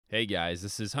Hey guys,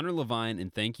 this is Hunter Levine,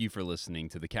 and thank you for listening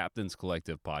to the Captain's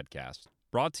Collective podcast,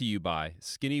 brought to you by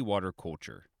Skinny Water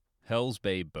Culture, Hells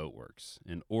Bay Boatworks,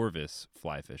 and Orvis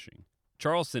Fly Fishing.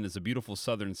 Charleston is a beautiful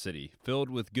southern city filled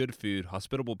with good food,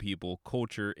 hospitable people,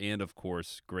 culture, and of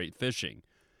course, great fishing.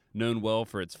 Known well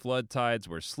for its flood tides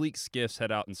where sleek skiffs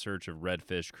head out in search of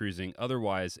redfish cruising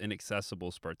otherwise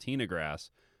inaccessible Spartina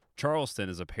grass, Charleston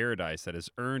is a paradise that has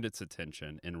earned its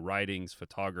attention in writings,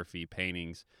 photography,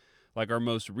 paintings, like our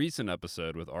most recent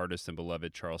episode with artist and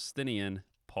beloved Charlestonian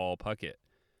Paul Puckett.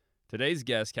 Today's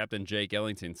guest, Captain Jake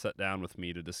Ellington, sat down with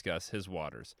me to discuss his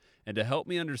waters, and to help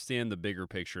me understand the bigger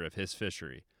picture of his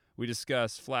fishery, we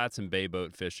discuss flats and bay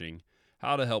boat fishing,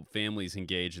 how to help families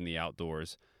engage in the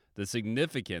outdoors, the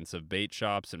significance of bait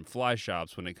shops and fly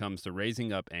shops when it comes to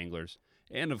raising up anglers,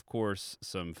 and of course,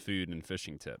 some food and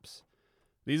fishing tips.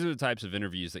 These are the types of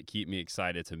interviews that keep me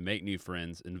excited to make new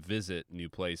friends and visit new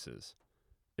places.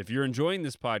 If you're enjoying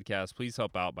this podcast, please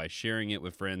help out by sharing it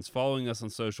with friends, following us on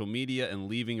social media, and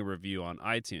leaving a review on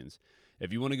iTunes.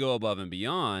 If you want to go above and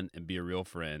beyond and be a real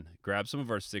friend, grab some of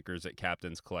our stickers at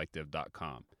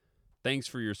captainscollective.com. Thanks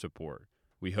for your support.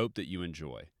 We hope that you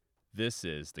enjoy. This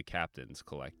is the Captain's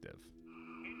Collective.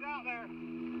 He's out there.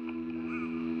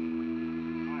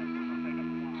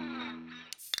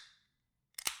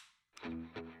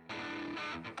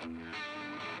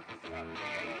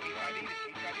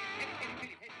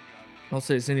 I'll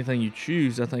say it's anything you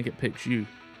choose, I think it picks you.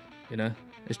 You know,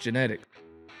 it's genetic.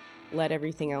 Let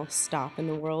everything else stop in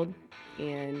the world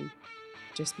and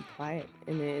just be quiet.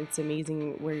 And it's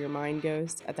amazing where your mind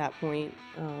goes at that point,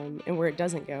 and where it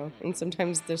doesn't go. And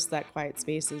sometimes just that quiet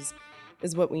space is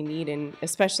what we need, and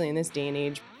especially in this day and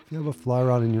age. If you have a fly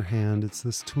rod in your hand, it's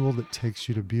this tool that takes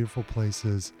you to beautiful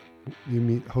places. You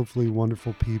meet hopefully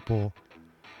wonderful people,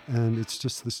 and it's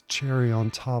just this cherry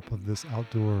on top of this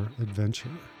outdoor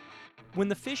adventure. When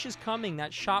the fish is coming,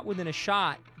 that shot within a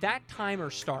shot, that timer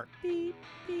starts. Beep,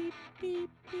 beep, beep,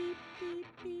 beep, beep,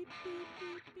 beep, beep,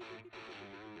 beep.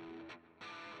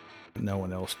 No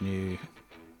one else knew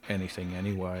anything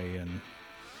anyway, and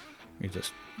you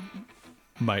just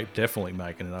definitely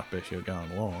making it up as you're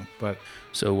going along. But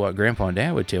so what Grandpa and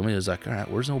Dad would tell me is like, all right,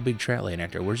 where's an old big trout laying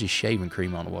out there? Where's his shaving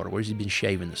cream on the water? Where's he been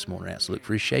shaving this morning at? So look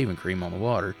for his shaving cream on the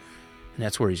water, and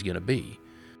that's where he's going to be.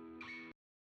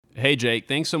 Hey, Jake,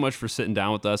 thanks so much for sitting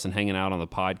down with us and hanging out on the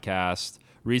podcast.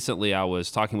 Recently, I was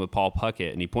talking with Paul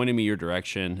Puckett, and he pointed me your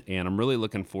direction, and I'm really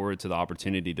looking forward to the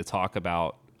opportunity to talk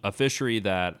about a fishery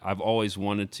that I've always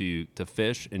wanted to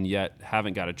fish and yet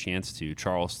haven't got a chance to,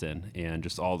 Charleston, and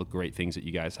just all the great things that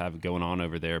you guys have going on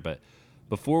over there. But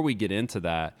before we get into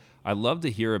that, I'd love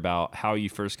to hear about how you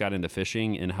first got into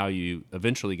fishing and how you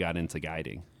eventually got into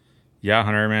guiding. Yeah,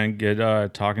 Hunter, man,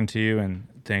 good talking to you, and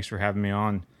thanks for having me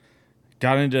on.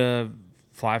 Got into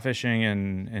fly fishing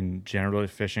and generally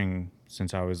fishing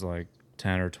since I was like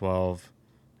 10 or 12,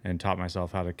 and taught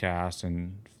myself how to cast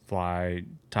and tie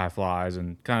flies,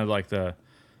 and kind of like the,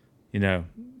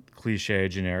 cliche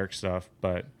generic stuff.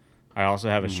 But I also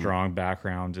have a strong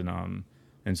background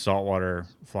in saltwater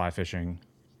fly fishing,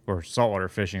 or saltwater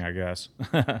fishing, I guess.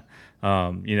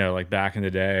 Like back in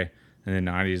the day in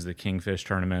the 90s, the kingfish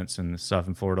tournaments and stuff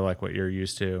in Florida, like what you're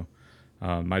used to.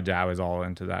 My dad was all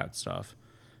into that stuff.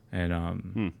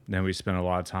 And then we spent a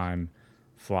lot of time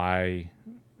fly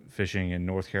fishing in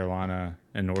North Carolina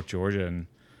and North Georgia, and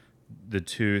the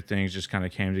two things just kind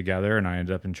of came together, and I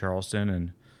ended up in Charleston,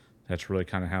 and that's really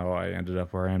kind of how I ended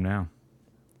up where I am now.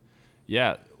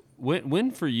 Yeah. When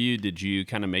for you did you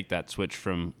kind of make that switch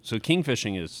from, so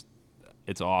kingfishing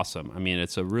it's awesome. I mean,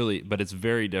 but it's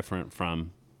very different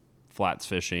from flats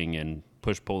fishing and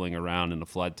push pulling around in a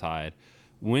flood tide.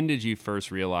 When did you first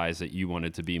realize that you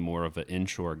wanted to be more of an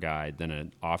inshore guide than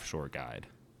an offshore guide?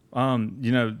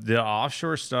 The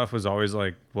offshore stuff was always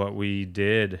like what we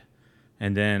did.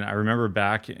 And then I remember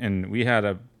back, and we had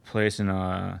a place in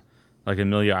like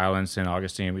Amelia Island, St.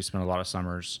 Augustine. We spent a lot of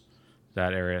summers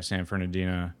that area, San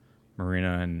Fernandina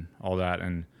Marina and all that.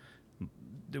 And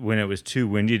when it was too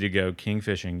windy to go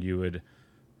kingfishing, you would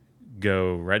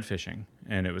go red fishing.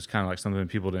 And it was kind of like something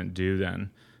people didn't do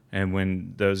then. And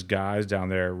when those guys down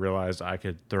there realized I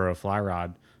could throw a fly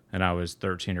rod, and I was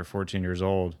 13 or 14 years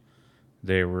old,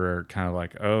 they were kind of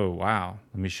like, oh, wow,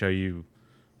 let me show you,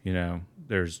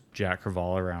 there's Jack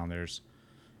Crevalle around, there's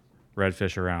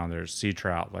redfish around, there's sea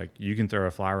trout. Like, you can throw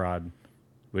a fly rod,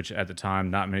 which at the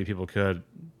time not many people could,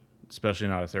 especially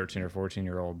not a 13 or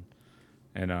 14-year-old.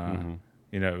 And,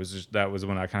 it was just, that was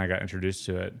when I kind of got introduced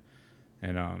to it.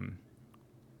 And,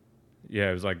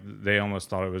 it was like they almost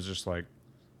thought it was just like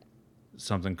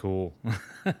something cool.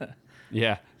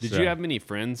 Yeah. Did you have many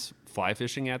friends fly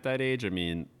fishing at that age? I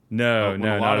mean, No, When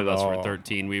no, a lot not of at us all. were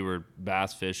 13, we were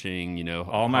bass fishing, you know,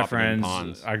 All my hopping in friends,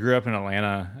 ponds. I grew up in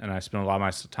Atlanta, and I spent a lot of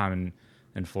my time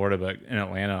in Florida, but in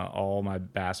Atlanta, all my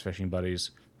bass fishing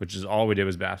buddies, which is all we did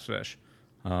was bass fish,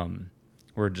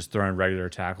 were just throwing regular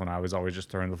tackle, and I was always just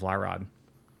throwing the fly rod.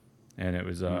 And it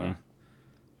was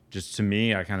just, to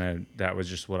me, that was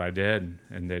just what I did,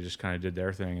 and they just kind of did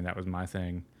their thing, and that was my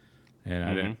thing.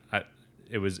 And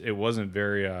it wasn't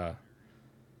very,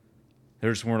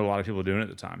 there just weren't a lot of people doing it at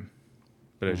the time,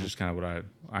 but it was just kind of what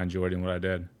I enjoyed and what I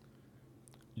did.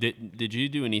 Did you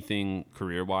do anything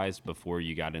career-wise before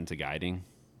you got into guiding?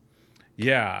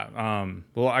 Yeah.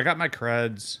 Well, I got my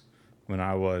creds when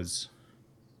I was,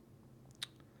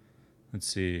 let's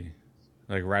see,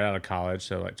 like right out of college.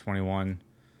 So like 21,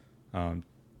 I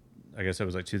guess it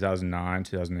was like 2009,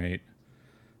 2008.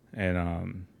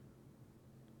 And,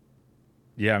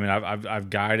 yeah, I mean, I've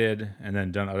guided and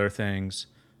then done other things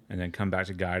and then come back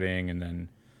to guiding and then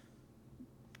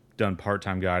done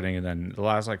part-time guiding. And then the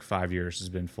last like 5 years has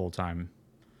been full-time.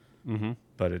 Mm-hmm.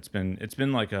 But it's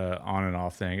been like a on and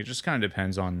off thing. It just kind of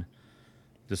depends on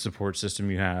the support system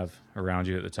you have around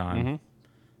you at the time.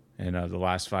 And the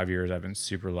last 5 years, I've been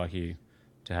super lucky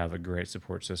to have a great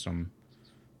support system,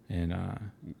 and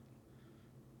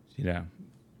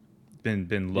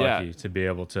been lucky to be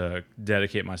able to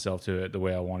dedicate myself to it the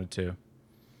way I wanted to.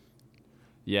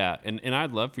 Yeah, and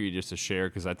I'd love for you just to share,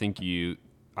 because I think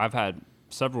I've had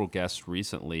several guests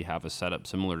recently have a setup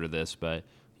similar to this, but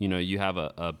you know, you have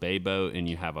a bay boat and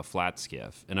you have a flat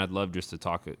skiff, and I'd love just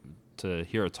to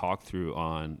hear a talk through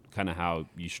on kind of how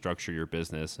you structure your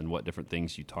business and what different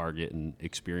things you target and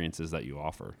experiences that you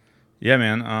offer. Yeah,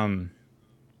 man.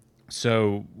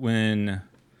 So when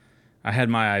I had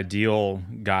my ideal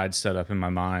guide set up in my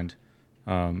mind,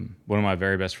 one of my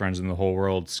very best friends in the whole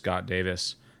world, Scott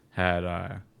Davis,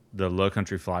 had the Low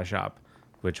Country Fly Shop,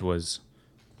 which was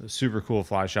a super cool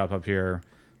fly shop up here.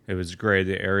 It was great.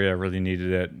 The area really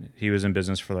needed it. He was in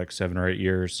business for like 7 or 8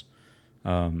 years.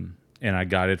 And I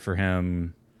guided for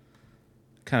him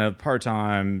kind of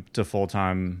part-time to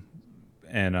full-time,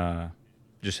 and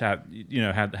just had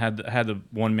the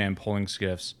one-man pulling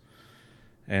skiffs.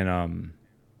 And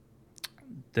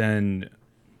then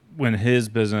when his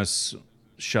business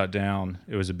shut down,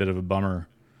 it was a bit of a bummer.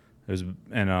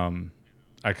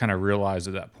 I kind of realized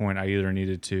at that point I either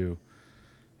needed to,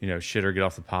 shit or get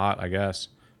off the pot, I guess.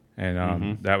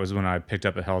 And that was when I picked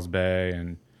up at Hell's Bay,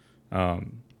 and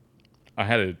I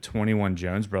had a 21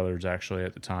 Jones Brothers actually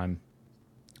at the time,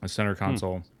 a center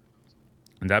console,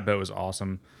 and that boat was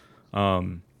awesome.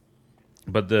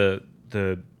 But the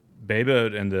bay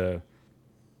boat and the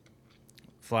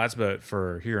flats boat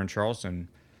for here in Charleston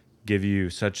give you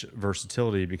such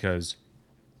versatility, because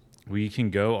we can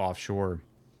go offshore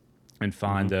and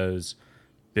find those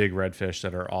big redfish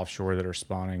that are offshore that are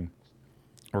spawning,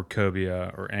 or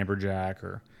cobia or amberjack,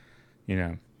 or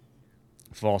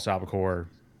false albacore,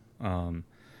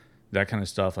 that kind of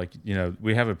stuff. Like,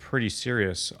 we have a pretty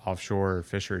serious offshore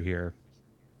fishery here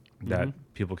that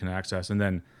people can access. And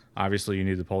then obviously you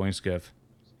need the polling skiff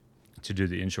to do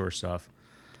the inshore stuff.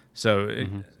 So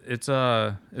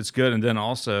it's good. And then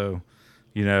also,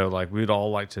 like, we'd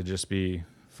all like to just be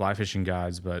fly fishing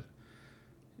guides, but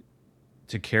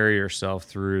to carry yourself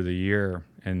through the year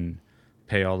and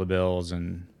pay all the bills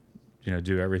and,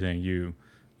 do everything, you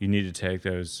need to take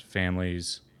those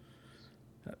families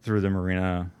through the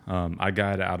marina. I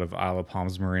guide out of Isle of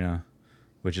Palms Marina,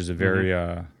 which is a very,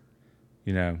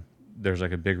 there's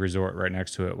like a big resort right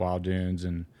next to it, Wild Dunes,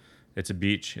 and it's a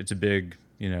beach. It's a big,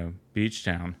 beach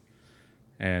town.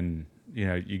 And,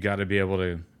 you got to be able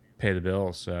to pay the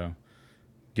bills. So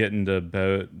getting the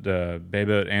bay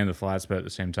boat and the flats boat at the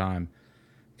same time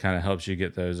kind of helps you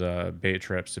get those bait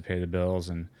trips to pay the bills.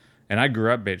 And I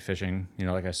grew up bait fishing,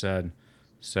 like I said,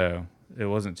 so it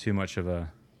wasn't too much of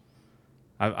a.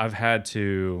 I've had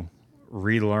to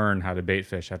relearn how to bait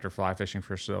fish after fly fishing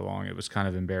for so long. It was kind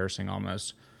of embarrassing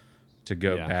almost to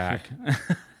go back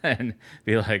and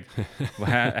be like,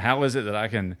 well, how is it that I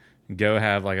can go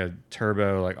have like a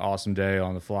turbo, like awesome day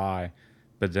on the fly,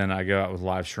 but then I go out with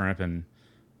live shrimp and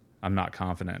I'm not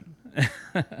confident.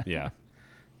 Yeah.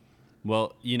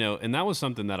 Well, and that was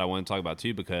something that I want to talk about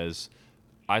too, because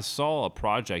I saw a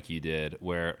project you did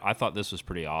where I thought this was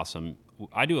pretty awesome.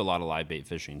 I do a lot of live bait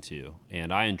fishing too,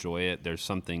 and I enjoy it. There's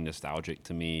something nostalgic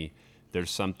to me.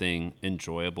 There's something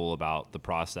enjoyable about the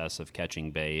process of catching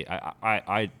bait.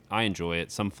 I enjoy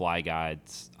it. Some fly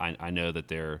guides, I know that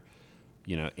they're,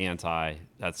 anti.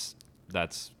 That's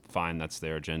fine. That's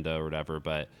their agenda or whatever.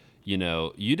 But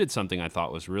you did something I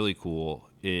thought was really cool,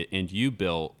 and you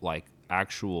built like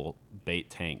actual bait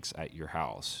tanks at your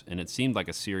house, and it seemed like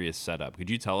a serious setup. Could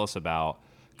you tell us about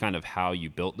kind of how you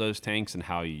built those tanks and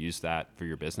how you use that for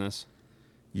your business?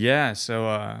 Yeah.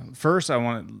 So first, I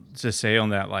wanted to say on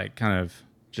that, like, kind of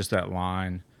just that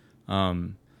line.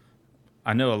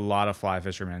 I know a lot of fly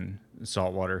fishermen in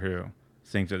saltwater who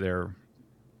think that they're,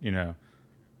 and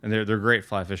they're great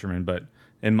fly fishermen, but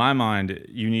in my mind,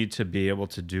 you need to be able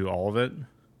to do all of it.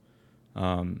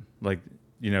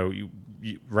 You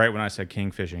right when I said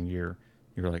king fishing, you're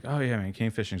like, oh yeah, man,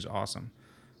 king fishing is awesome,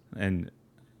 and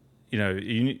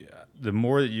the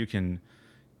more that you can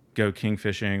go king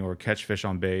fishing or catch fish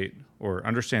on bait or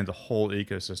understand the whole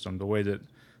ecosystem, the way that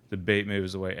the bait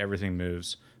moves, the way everything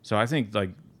moves. So I think,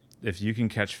 like, if you can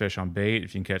catch fish on bait,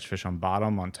 if you can catch fish on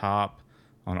bottom, on top,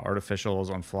 on artificials,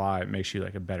 on fly, it makes you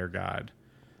like a better guide.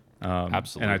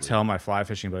 Absolutely. And I tell my fly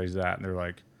fishing buddies that, and they're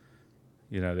like,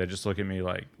 they just look at me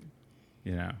like,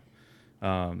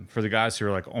 for the guys who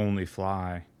are like only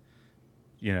fly,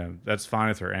 that's fine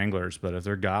if they're anglers, but if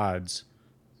they're guides,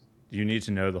 you need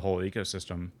to know the whole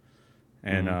ecosystem.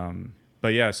 And,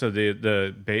 but yeah, so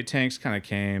the bait tanks kind of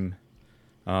came,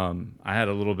 I had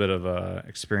a little bit of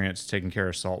experience taking care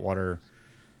of saltwater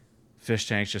fish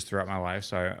tanks just throughout my life.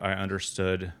 So I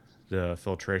understood the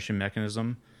filtration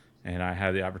mechanism, and I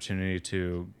had the opportunity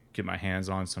to get my hands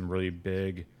on some really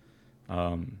big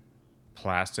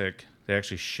plastic. They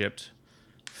actually shipped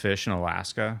fish in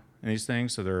Alaska in these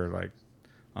things. So they're like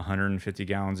 150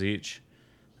 gallons each.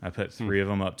 I put 3 of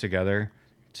them up together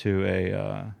to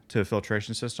a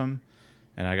filtration system.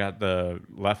 And I got the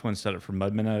left one set up for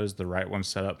mud minnows, the right one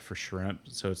set up for shrimp.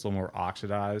 So it's a little more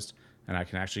oxidized, and I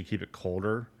can actually keep it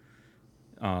colder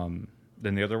than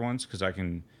the other ones, because I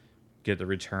can get the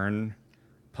return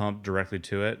pumped directly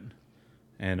to it.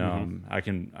 And I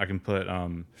can put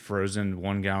frozen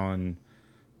 1 gallon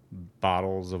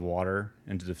bottles of water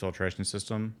into the filtration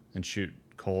system and shoot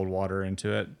cold water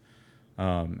into it.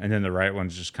 And then the right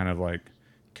one's just kind of like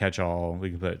catch all.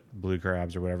 We can put blue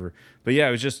crabs or whatever. But yeah,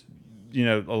 it was just,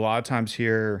 a lot of times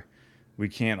here we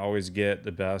can't always get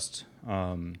the best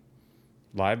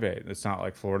live bait. It's not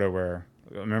like Florida, where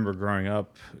I remember growing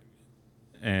up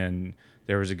and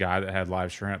there was a guy that had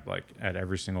live shrimp like at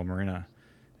every single marina.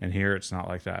 And here it's not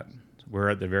like that. We're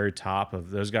at the very top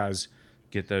of those guys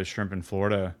get those shrimp in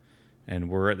Florida, and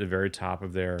we're at the very top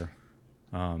of their,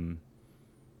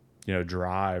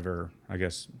 drive, or I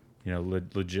guess,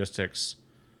 logistics,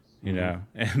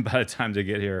 and by the time they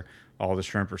get here, all the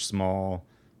shrimp are small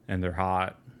and they're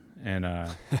hot. And,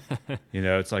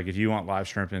 it's like, if you want live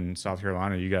shrimp in South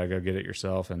Carolina, you got to go get it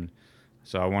yourself. And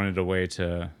so I wanted a way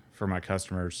for my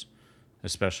customers,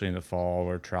 especially in the fall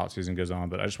where trout season goes on,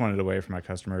 but I just wanted a way for my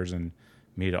customers and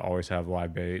me to always have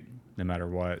live bait no matter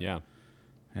what. Yeah.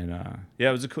 And, it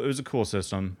was a cool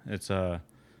system. It's,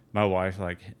 my wife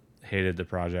hated the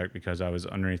project because I was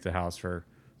underneath the house for,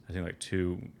 I think,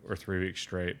 2 or 3 weeks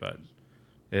straight, but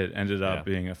it ended up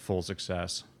being a full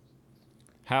success.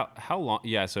 How long?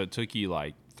 Yeah. So it took you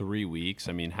 3 weeks.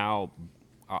 I mean,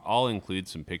 I'll include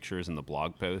some pictures in the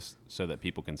blog post so that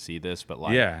people can see this, but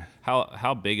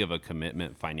how big of a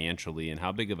commitment financially and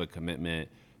how big of a commitment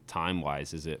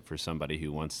time-wise is it for somebody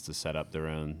who wants to set up their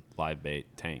own live bait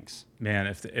tanks? Man,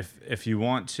 if you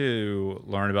want to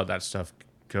learn about that stuff,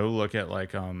 go look at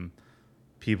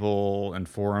people and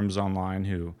forums online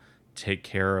who take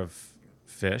care of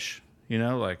fish,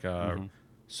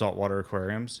 saltwater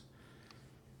aquariums.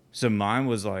 So mine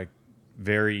was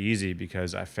very easy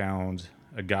because I found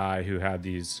a guy who had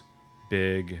these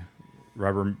big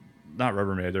not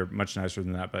Rubbermaid, they're much nicer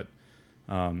than that, but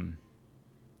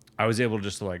I was able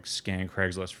just to scan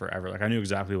Craigslist forever. I knew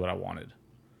exactly what I wanted.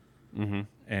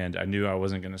 And I knew I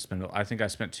wasn't going to spend, I think I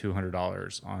spent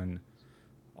 $200 on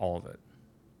all of it.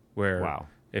 Where wow.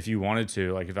 If you wanted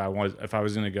to, if I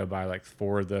was going to go buy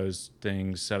 4 of those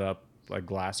things, set up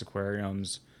glass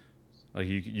aquariums,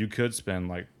 you could spend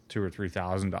 $2,000 or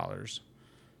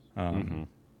 $3,000.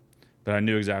 But I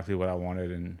knew exactly what I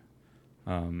wanted, and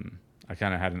I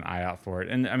kind of had an eye out for it.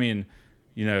 And I mean,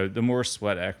 the more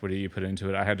sweat equity you put into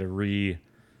it, I had to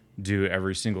redo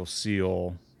every single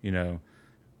seal.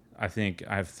 I think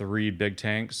I have 3 big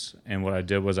tanks, and what I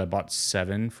did was I bought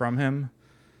 7 from him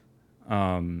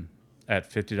at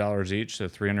 $50 each, so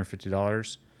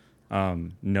 $350,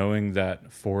 knowing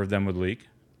that 4 of them would leak.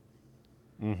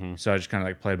 So I just kind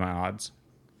of played my odds.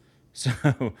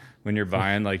 So when you're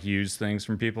buying used things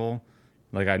from people,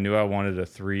 I knew I wanted a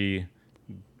 3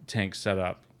 tank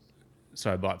setup,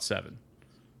 so I bought 7.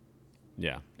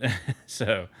 Yeah.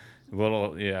 So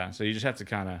so you just have to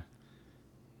kind of,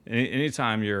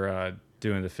 anytime you're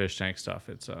doing the fish tank stuff,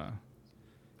 it's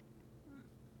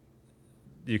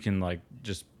you can like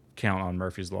just count on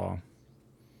Murphy's Law.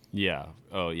 Yeah.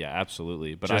 Oh, yeah,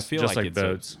 absolutely. But Just, I feel just like like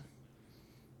boats.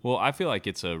 Well, I feel like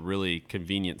it's a really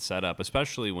convenient setup,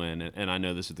 especially when, and I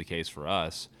know this is the case for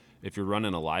us, if you're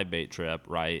running a live bait trip,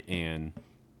 right, and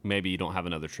maybe you don't have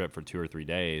another trip for 2 or 3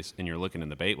 days, and you're looking in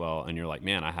the bait well, and you're like,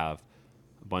 man, I have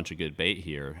a bunch of good bait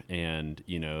here, and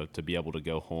to be able to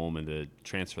go home and to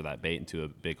transfer that bait into a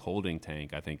big holding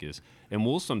tank, I think is, and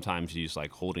we'll sometimes use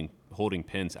like holding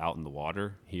pins out in the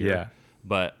water here. Yeah.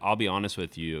 But I'll be honest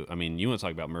with you. I mean, you want to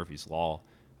talk about Murphy's Law.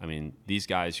 I mean, these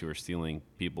guys who are stealing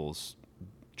people's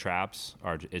traps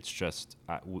it's just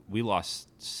we lost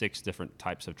 6 different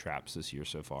types of traps this year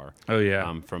so far. Oh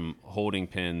yeah. From holding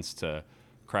pins to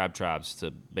crab traps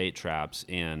to bait traps,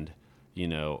 and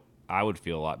I would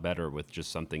feel a lot better with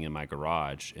just something in my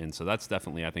garage. And so that's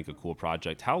definitely, I think, a cool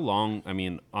project. How long, I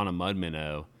mean, on a mud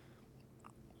minnow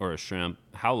or a shrimp,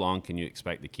 how long can you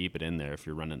expect to keep it in there if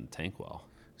you're running the tank well?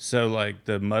 So like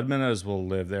the mud minnows will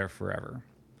live there forever.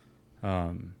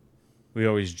 We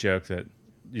always joke that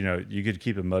you could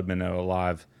keep a mud minnow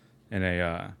alive in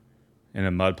a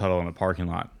mud puddle in a parking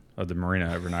lot of the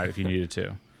marina overnight if you needed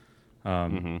to.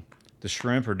 The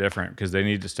shrimp are different because they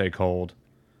need to stay cold.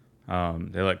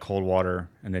 They like cold water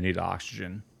and they need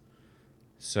oxygen.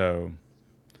 So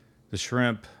the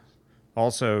shrimps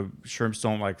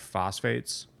don't like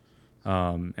phosphates.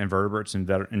 Invertebrates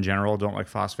in general don't like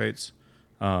phosphates,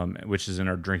 which is in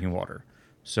our drinking water.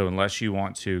 So unless you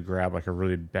want to grab like a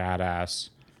really badass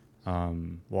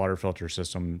water filter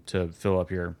system to fill up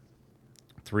your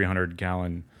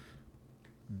 300-gallon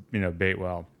bait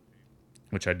well,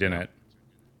 which I didn't,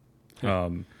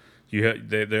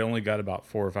 they only got about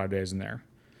 4 or 5 days in there.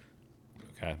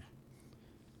 Okay.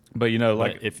 But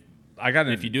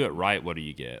if you do it right, what do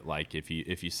you get? Like if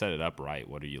you set it up right,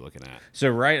 what are you looking at? So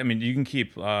right, I mean, you can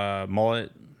keep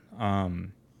mullet,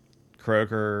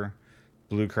 croaker,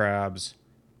 blue crabs,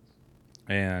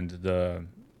 and the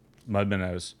mud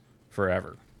minnows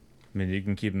forever. I mean, you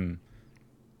can keep them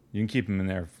in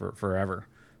there for forever.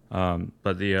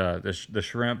 But the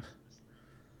shrimp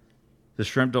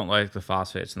don't like the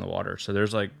phosphates in the water. So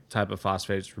there's like type of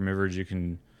phosphates removers you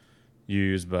can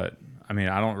use, but I mean,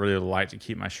 I don't really like to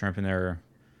keep my shrimp in there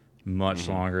much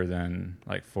longer than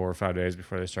like 4 or 5 days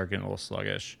before they start getting a little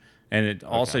sluggish. And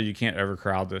also you can't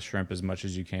overcrowd the shrimp as much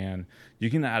as you can. You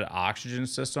can add oxygen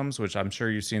systems, which I'm sure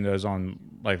you've seen those on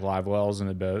like live wells in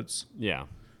the boats. Yeah.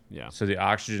 Yeah. So the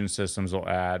oxygen systems will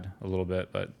add a little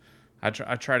bit, but I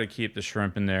try to keep the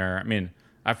shrimp in there. I mean,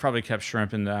 I've probably kept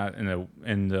shrimp in that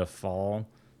in the fall,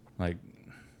 like,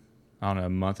 I don't know, a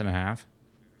month and a half.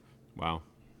 Wow.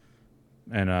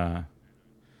 And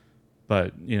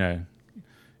but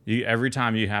every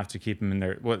time you have to keep them in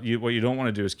there. What you don't want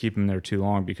to do is keep them there too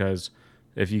long, because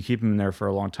if you keep them in there for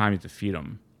a long time, you have to feed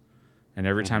them, and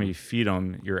every time you feed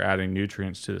them, you're adding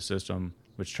nutrients to the system,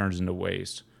 which turns into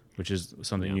waste, which is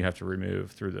something you have to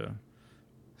remove through the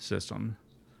system.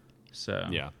 So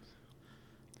yeah,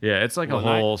 it's like a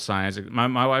whole science.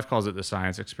 My wife calls it the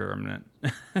science experiment.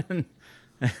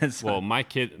 Well, my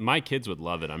kids would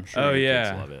love it. I'm sure Oh, your yeah.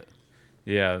 kids love it.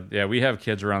 Yeah. We have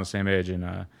kids around the same age,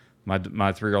 and my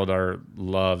 3-year-old daughter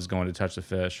loves going to touch the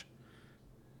fish.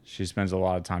 She spends a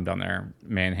lot of time down there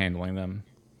manhandling them.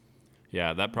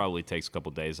 Yeah, that probably takes a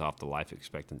couple days off the life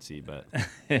expectancy, but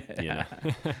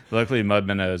Luckily, mud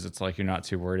minnows, it's like you're not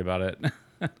too worried about it.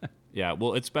 Yeah,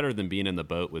 well, it's better than being in the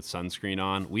boat with sunscreen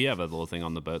on. We have a little thing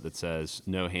on the boat that says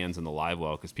no hands in the live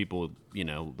well, because people,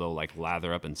 they'll like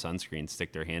lather up in sunscreen,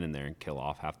 stick their hand in there and kill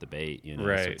off half the bait,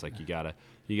 Right. So it's like you gotta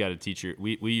teach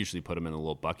we usually put them in a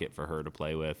little bucket for her to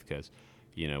play with, because,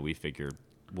 we figure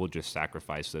we'll just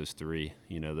sacrifice those 3,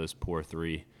 those poor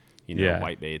 3,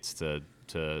 white baits to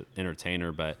entertain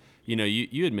her. But,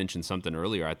 you had mentioned something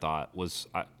earlier I thought was,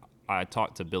 I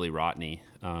talked to Billy Rotney,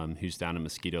 who's down in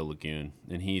Mosquito Lagoon,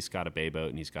 and he's got a bay boat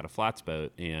and he's got a flats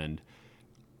boat, and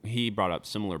he brought up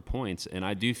similar points. And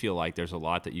I do feel like there's a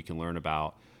lot that you can learn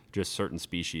about just certain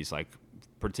species, like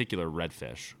particular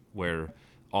redfish, where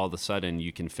all of a sudden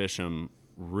you can fish them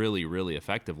really, really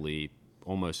effectively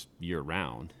almost year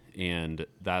round. And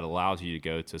that allows you to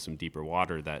go to some deeper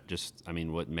water that just,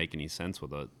 wouldn't make any sense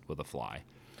with a fly.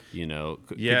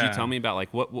 Could you tell me about like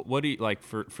what do you like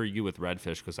for you with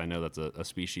redfish? Because I know that's a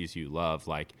species you love.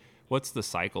 Like, what's the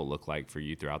cycle look like for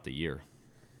you throughout the year?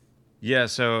 Yeah,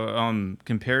 so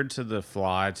compared to the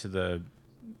fly, to the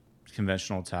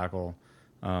conventional tackle,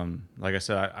 like I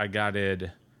said, I got it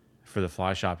for the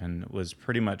fly shop, and was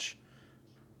pretty much,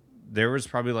 there was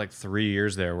probably like 3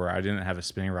 years there where I didn't have a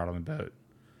spinning rod on the boat.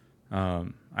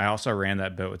 I also ran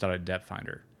that boat without a depth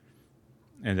finder,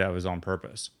 and that was on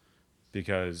purpose,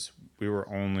 because we were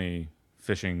only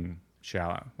fishing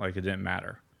shallow. Like it didn't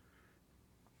matter.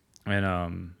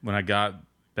 And when I got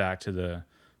back to the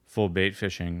full bait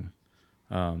fishing,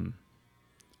 I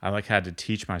like had to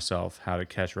teach myself how to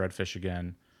catch redfish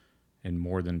again in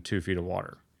more than 2 feet of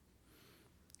water.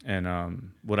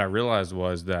 And what I realized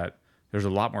was that there's a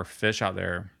lot more fish out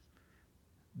there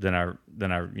than I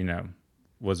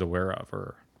was aware of,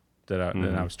 or that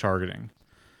I was targeting.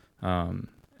 And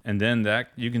then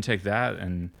that you can take that,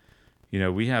 and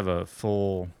we have a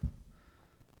full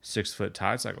 6 foot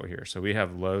tide cycle here. So we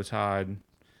have low tide,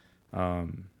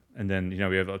 and then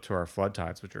we have up to our flood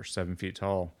tides, which are 7 feet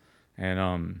tall,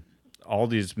 and all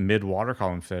these mid water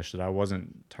column fish that I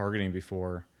wasn't targeting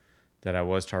before, that I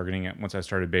was targeting it once I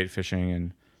started bait fishing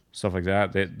and stuff like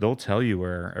that. They'll tell you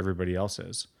where everybody else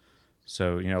is.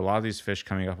 So a lot of these fish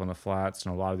coming up on the flats,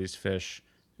 and a lot of these fish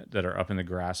that are up in the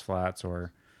grass flats,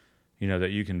 or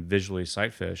that you can visually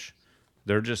sight fish,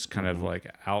 they're just kind of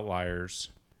like outliers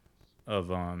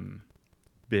of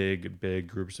big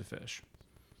groups of fish.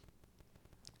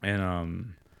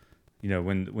 And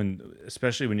when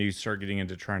especially when you start getting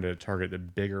into trying to target the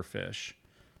bigger fish,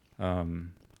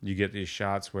 you get these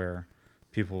shots where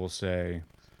people will say,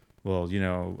 well,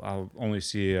 I'll only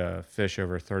see a fish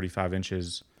over 35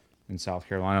 inches in South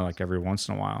Carolina like every once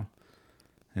in a while.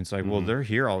 And it's like, well, they're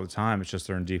here all the time. It's just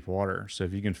they're in deep water. So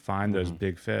if you can find those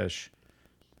big fish,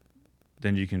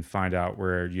 then you can find out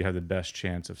where you have the best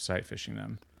chance of sight fishing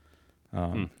them.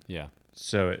 Yeah.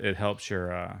 So it helps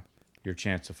your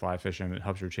chance to fly fish them. It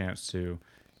helps your chance to,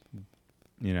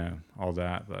 all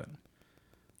that. But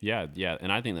yeah.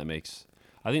 And I think that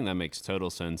makes total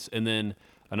sense. And then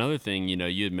another thing,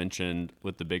 you had mentioned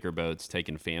with the bigger boats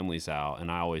taking families out, and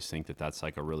I always think that that's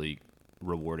like a really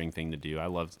rewarding thing to do. I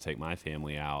love to take my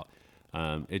family out.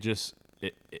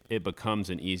 It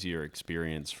becomes an easier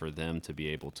experience for them to be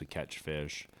able to catch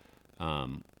fish.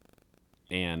 And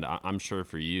I'm sure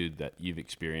for you that you've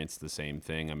experienced the same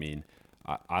thing. I mean,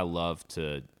 I love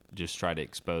to just try to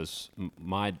expose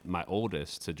my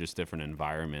oldest to just different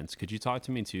environments. Could you talk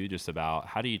to me too, just about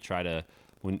how do you try to,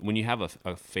 when you have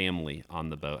a family on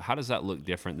the boat, how does that look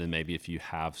different than maybe if you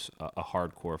have a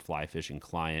hardcore fly fishing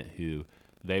client who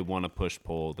they want to push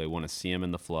pull, they want to see them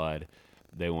in the flood,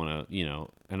 they want to,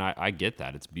 and I get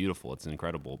that. It's beautiful. It's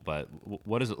incredible. But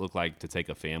what does it look like to take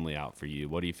a family out for you?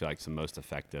 What do you feel like is the most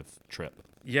effective trip?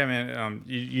 Yeah, man,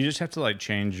 you just have to like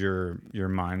change your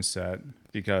mindset,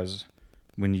 because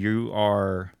when you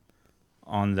are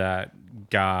on that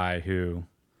guy who,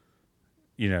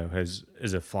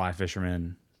 is a fly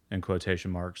fisherman in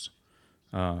quotation marks,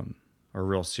 are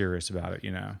real serious about it,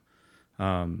 you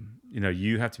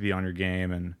have to be on your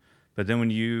game. But then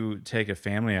when you take a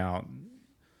family out,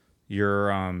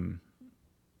 you're not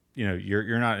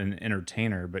an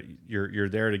entertainer, but you're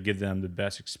there to give them the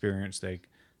best experience they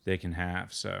can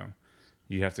have. So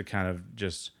you have to kind of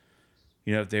just,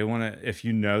 if they want to, if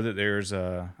that there's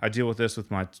I deal with this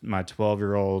with my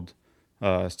 12-year-old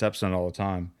stepson all the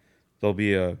time. There'll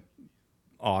be a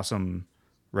awesome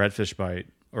redfish bite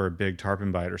or a big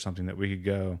tarpon bite or something that we could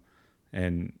go,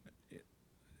 and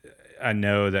I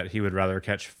know that he would rather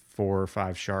catch 4 or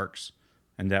 5 sharks,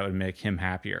 and that would make him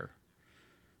happier.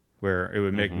 Where it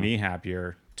would make me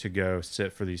happier to go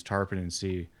sit for these tarpon and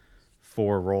see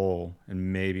 4 roll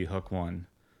and maybe hook one.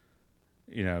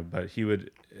 But he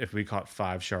would, if we caught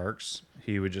 5 sharks,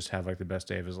 he would just have like the best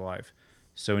day of his life.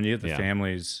 So when you have the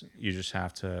families, you just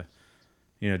have to,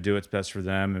 do what's best for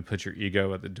them and put your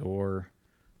ego at the door.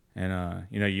 And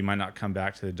you might not come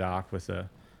back to the dock with a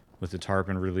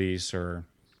tarpon release or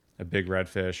a big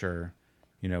redfish or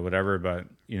whatever, but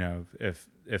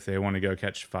if they want to go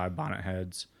catch 5 bonnet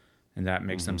heads and that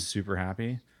makes them super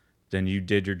happy, then you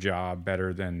did your job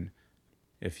better than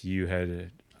if you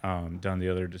had done the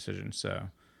other decision. So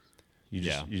you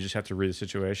just have to read the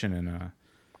situation and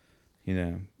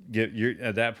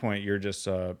at that point you're just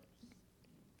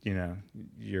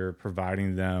you're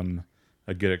providing them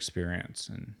a good experience.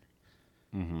 And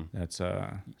that's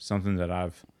something that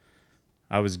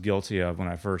I was guilty of when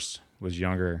I first was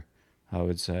younger. I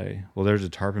would say, well, there's a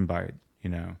tarpon bite,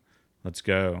 let's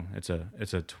go. It's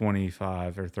a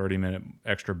 25 or 30 minute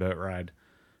extra boat ride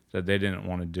that they didn't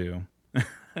want to do.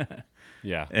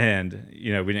 Yeah. And,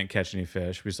 we didn't catch any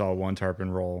fish. We saw 1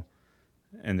 tarpon roll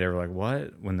and they were like,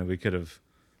 what? When we could have,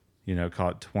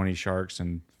 caught 20 sharks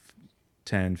and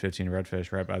 10, 15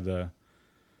 redfish right by the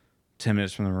 10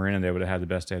 minutes from the marina, they would have had the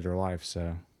best day of their life.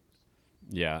 So,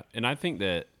 yeah. And I think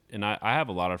that, and I have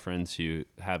a lot of friends who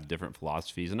have different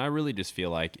philosophies, and I really just feel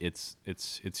like it's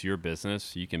your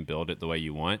business. You can build it the way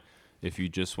you want. If you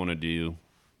just want to do,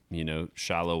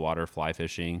 shallow water fly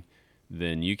fishing,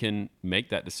 then you can make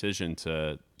that decision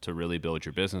to to really build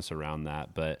your business around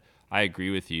that. But I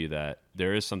agree with you that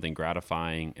there is something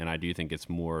gratifying, and I do think it's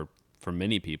more, for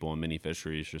many people in many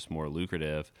fisheries, just more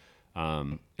lucrative,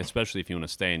 especially if you want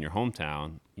to stay in your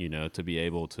hometown, you know, to be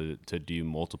able to do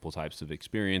multiple types of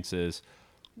experiences,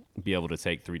 be able to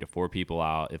take 3 to 4 people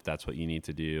out if that's what you need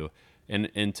to do.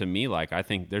 And to me, like, I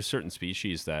think there's certain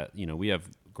species that, you know, we have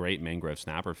great mangrove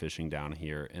snapper fishing down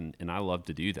here, and I love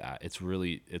to do that. It's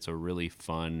a really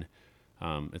fun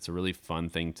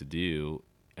thing to do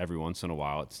every once in a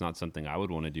while. It's not something I would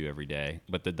want to do every day,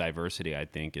 but the diversity, I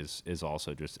think, is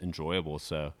also just enjoyable.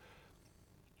 So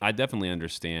I definitely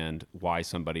understand why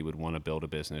somebody would want to build a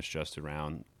business just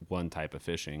around one type of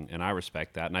fishing, and I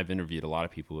respect that. And I've interviewed a lot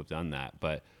of people who have done that,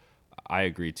 but I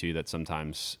agree too that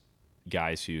sometimes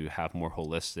guys who have more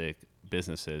holistic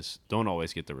businesses don't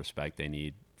always get the respect they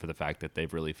need for the fact that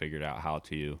they've really figured out how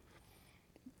to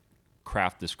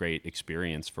craft this great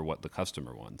experience for what the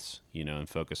customer wants, you know, and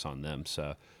focus on them.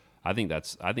 So I think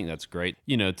that's great.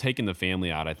 You know, taking the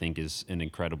family out, I think, is an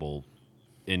incredible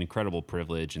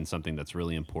privilege and something that's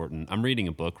really important. I'm reading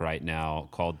a book right now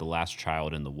called The Last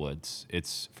Child in the Woods.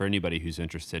 It's for anybody who's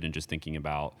interested in just thinking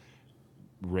about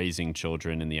raising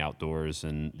children in the outdoors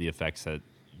and the effects that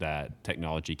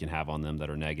technology can have on them that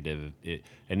are negative.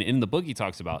 And in the book, he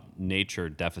talks about nature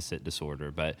deficit disorder,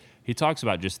 but he talks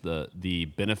about just the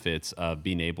benefits of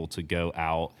being able to go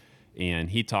out.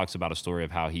 And he talks about a story of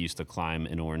how he used to climb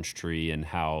an orange tree and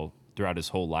how throughout his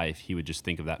whole life, he would just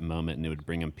think of that moment and it would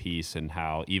bring him peace, and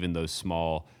how even those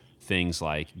small things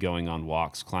like going on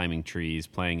walks, climbing trees,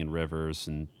 playing in rivers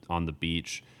and on the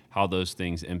beach, how those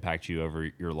things impact you over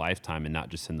your lifetime and not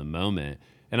just in the moment.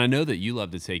 And I know that you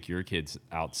love to take your kids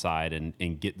outside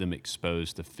and get them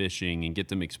exposed to fishing and get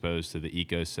them exposed to the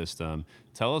ecosystem.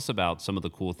 Tell us about some of the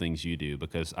cool things you do,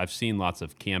 because I've seen lots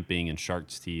of camping and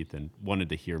Shark's Teeth and wanted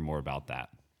to hear more about that.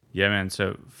 Yeah, man.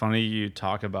 So funny you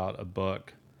talk about a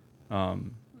book.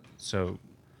 So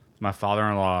my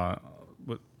father-in-law,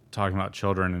 talking about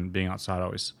children and being outside,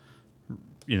 always,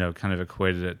 you know, kind of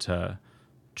equated it to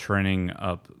training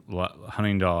up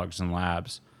hunting dogs and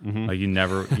labs. Mm-hmm. Like you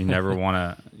never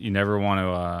want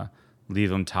to leave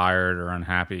them tired or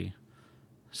unhappy.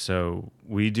 So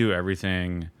we do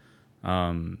everything,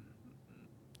 we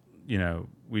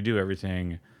do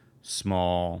everything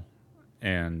small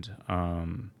and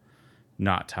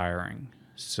not tiring.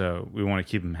 So we want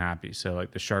to keep them happy. So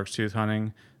like the Shark's Tooth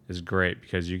hunting is great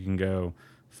because you can go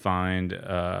find,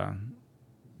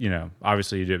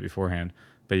 obviously you do it beforehand,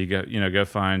 but you go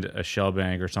find a shell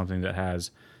bank or something that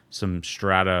has some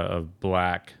strata of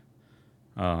black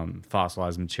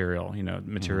fossilized material,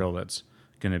 material that's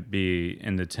going to be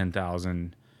in the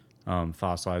 10,000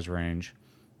 fossilized range.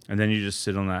 And then you just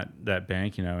sit on that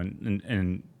bank, and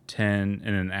in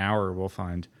an hour, we'll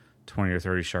find 20 or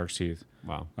 30 shark's teeth.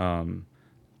 Wow.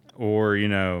 Or,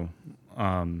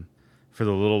 for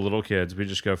the little kids, we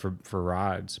just go for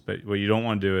rides. But what you don't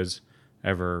want to do is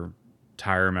ever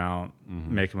tire them out,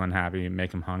 make them unhappy,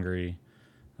 make them hungry.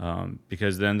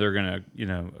 Because then they're going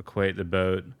to, equate the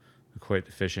boat, equate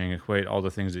the fishing, equate all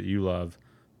the things that you love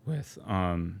with,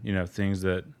 things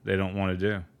that they don't want to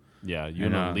do. Yeah, you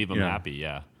want to leave them happy,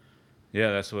 yeah.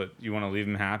 Yeah, that's what you want to leave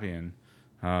them happy. And,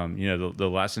 the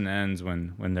lesson ends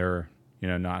when they're,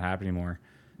 not happy anymore.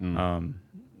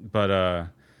 The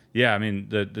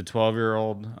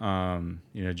 12-year-old,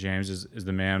 James is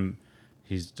the man.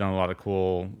 He's done a lot of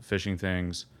cool fishing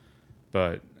things,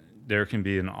 but there can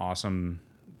be an awesome,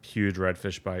 huge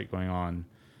redfish bite going on.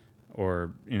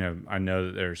 Or, I know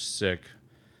that there's sick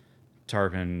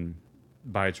tarpon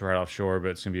bites right offshore,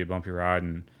 but it's going to be a bumpy ride.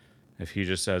 And if he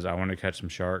just says, I want to catch some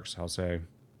sharks, I'll say,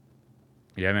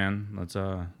 yeah, man, let's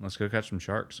go catch some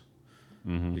sharks.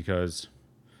 Because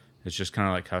it's just kind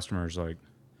of like customers. Like,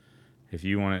 if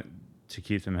you want it to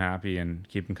keep them happy and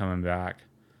keep them coming back,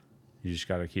 you just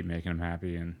got to keep making them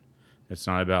happy. And it's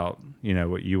not about,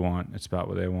 what you want. It's about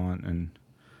what they want. And,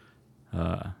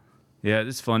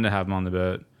 it's fun to have them on the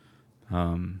boat.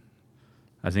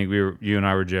 I think you and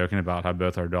I were joking about how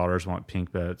both our daughters want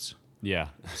pink boats. Yeah.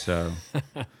 So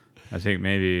I think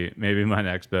maybe my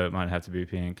next boat might have to be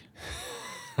pink.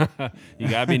 You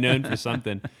got to be known for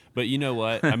something. But you know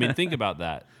what? I mean, think about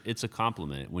that. It's a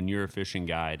compliment when you're a fishing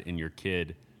guide and your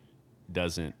kid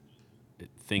doesn't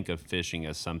think of fishing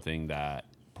as something that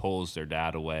pulls their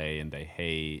dad away and they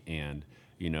hate. And,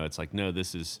 it's like, no,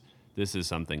 this is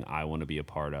something I want to be a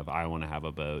part of. I want to have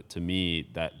a boat. To me,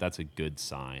 that's a good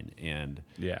sign. And,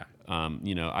 yeah,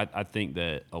 I think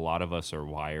that a lot of us are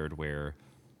wired where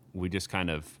we just kind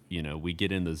of, we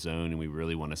get in the zone and we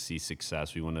really want to see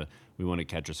success. We want to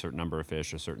catch a certain number of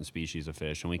fish, a certain species of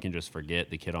fish, and we can just forget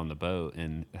the kid on the boat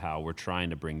and how we're trying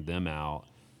to bring them out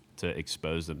to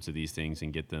expose them to these things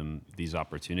and get them these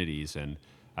opportunities. And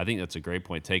I think that's a great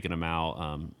point, taking them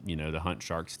out, to hunt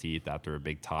shark's teeth after a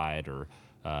big tide, or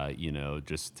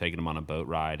just taking them on a boat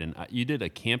ride. And you did a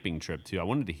camping trip too. I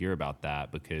wanted to hear about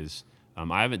that because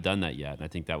I haven't done that yet, and I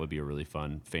think that would be a really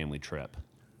fun family trip.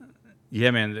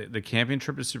 Yeah, man, the camping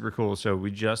trip is super cool. So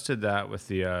we just did that with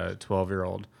the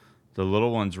 12-year-old. The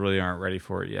little ones really aren't ready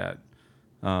for it yet.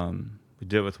 We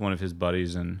did it with one of his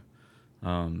buddies, and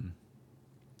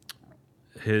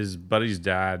his buddy's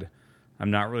dad,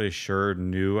 I'm not really sure,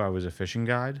 knew I was a fishing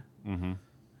guide. Mm-hmm.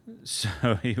 So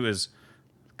he was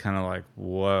kind of like,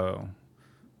 whoa.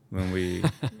 When we,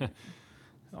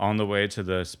 on the way to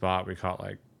the spot, we caught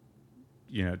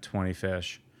 20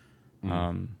 fish.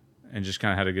 And just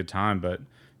kind of had a good time. But,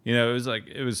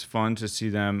 it was fun to see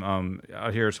them.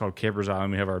 Out here, it's called Campers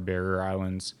Island. We have our barrier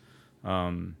islands.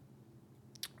 The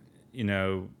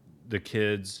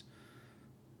kids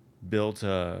built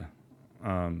a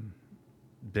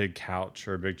big couch,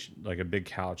 or a big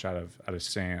couch out of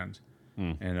sand.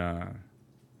 And,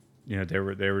 they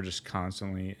were just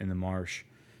constantly in the marsh.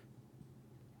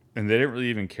 And they didn't really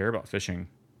even care about fishing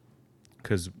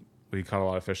because we caught a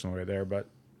lot of fish on the way there. But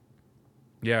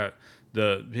yeah,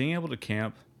 the being able to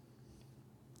camp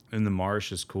in the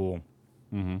marsh is cool.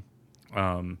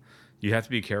 Mm-hmm. You have to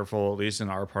be careful, at least in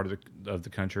our part of the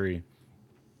country,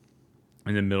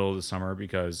 in the middle of the summer,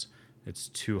 because it's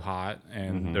too hot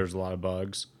and there's a lot of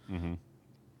bugs. Mm-hmm.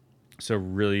 So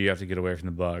really, you have to get away from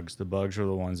the bugs. The bugs are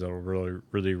the ones that will really,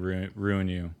 really ruin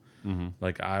you. Mm-hmm.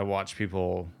 Like, I watch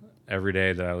people every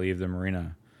day that I leave the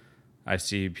marina. I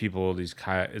see people,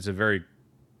 it's a very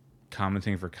common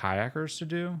thing for kayakers to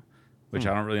do, which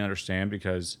I don't really understand,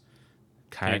 because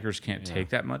kayakers can't take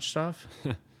that much stuff.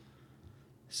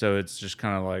 So it's just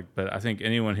kind of like, but I think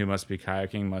anyone who must be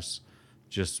kayaking must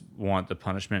just want the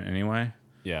punishment anyway.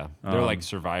 Yeah. They're like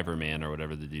Survivor Man or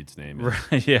whatever the dude's name is.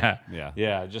 Right. Yeah. Yeah.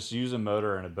 Yeah. Just use a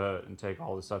motor and a boat and take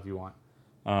all the stuff you want.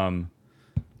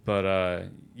 But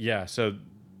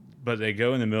they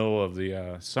go in the middle of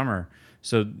the summer.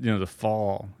 So, the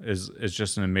fall is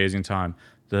just an amazing time.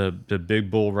 The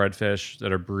big bull redfish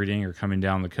that are breeding are coming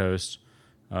down the coast.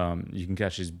 You can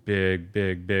catch these big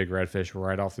redfish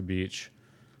right off the beach.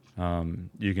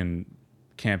 You can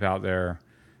camp out there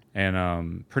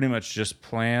and pretty much just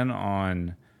plan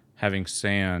on having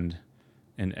sand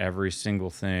in every single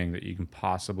thing that you can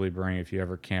possibly bring if you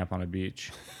ever camp on a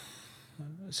beach.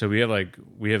 So we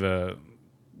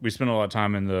spend a lot of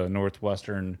time in the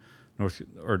western North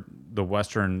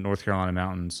Carolina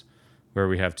mountains, where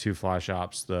we have two fly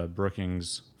shops, the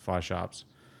Brookings fly shops.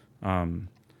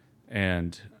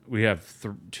 And we have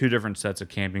two different sets of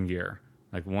camping gear,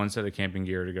 like one set of camping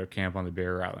gear to go camp on the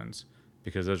barrier islands,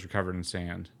 because those are covered in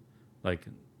sand, like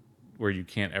where you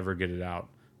can't ever get it out,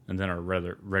 and then our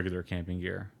regular camping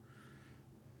gear.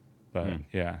 But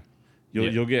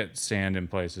you'll get sand in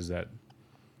places that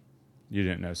you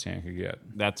didn't know sand could get.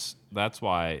 That's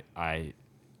why I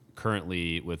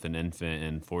currently, with an infant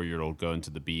and 4-year-old, going to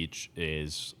the beach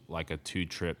is like a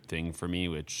 2-trip thing for me,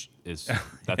 which is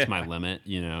that's my limit.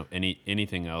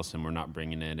 Anything else, and we're not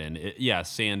bringing it in.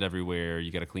 Sand everywhere.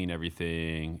 You got to clean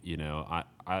everything.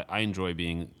 I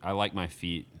enjoy I like my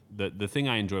feet. The thing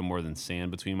I enjoy more than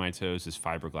sand between my toes is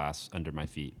fiberglass under my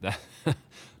feet.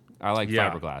 I like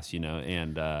fiberglass,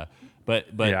 and but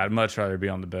yeah, I'd much rather be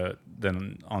on the boat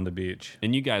than on the beach.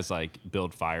 And you guys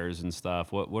build fires and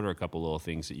stuff. What are a couple little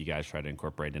things that you guys try to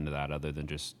incorporate into that, other than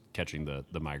just catching the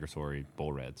migratory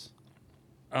bull reds?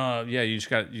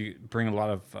 You bring a lot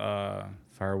of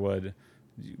firewood.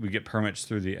 We get permits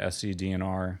through the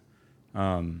SCDNR.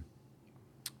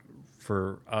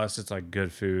 For us, it's like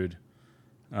good food.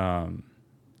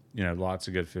 Lots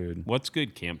of good food. What's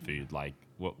good camp food? Like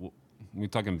what we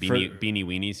talking beanie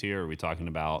weenies here? Or are we talking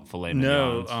about filet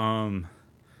mignons? No.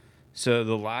 So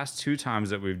the last 2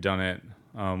 times that we've done it,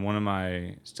 one of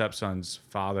my stepson's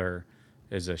father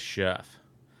is a chef.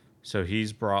 So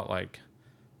he's brought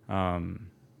he'll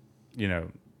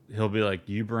be like,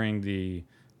 you bring the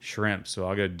shrimp. So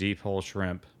I'll go deep hole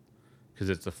shrimp because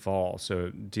it's the fall. So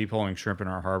deep holing shrimp in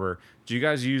our harbor. Do you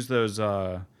guys use those,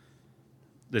 the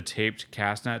taped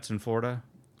cast nets in Florida?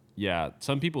 Yeah,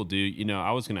 some people do.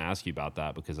 I was going to ask you about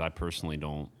that because I personally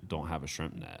don't have a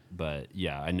shrimp net, but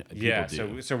people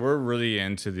do. So we're really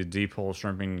into the deep hole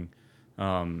shrimping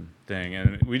thing,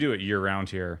 and we do it year round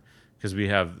here because we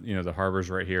have the harbors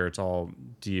right here. It's all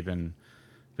deep,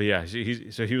 but yeah.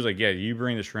 So he was like, yeah, you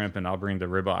bring the shrimp and I'll bring the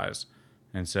ribeyes,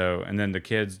 And then the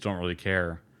kids don't really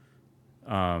care.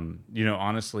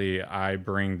 Honestly, I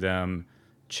bring them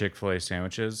Chick-fil-A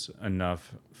sandwiches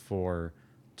enough for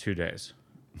 2 days.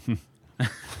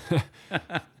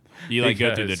 You like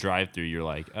go through the Because- drive-through. You're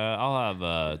like, I'll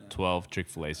have 12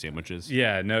 Chick-fil-A sandwiches.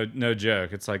 Yeah, no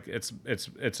joke. It's like it's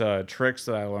tricks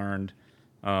that I learned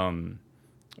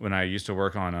when I used to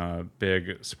work on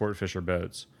big sport fisher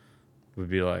boats. Would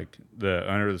be like the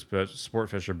owner of the sport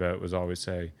fisher boat was always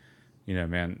say,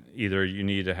 man, either you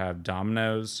need to have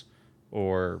Domino's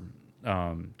or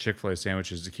Chick-fil-A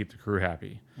sandwiches to keep the crew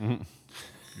happy,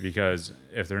 because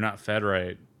if they're not fed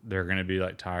right, they're going to be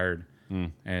like tired,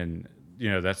 and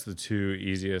that's the two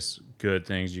easiest good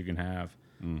things you can have.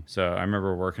 So I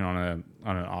remember working on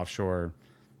an offshore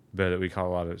boat that we caught a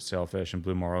lot of sailfish and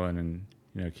blue marlin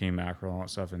and king mackerel and all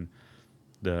that stuff, and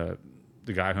the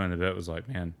guy who owned the boat was like,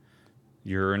 man,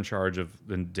 you're in charge of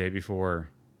the day before.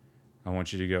 I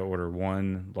want you to go order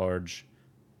 1 large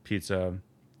pizza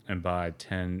and buy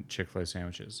 10 Chick-fil-A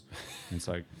sandwiches. And it's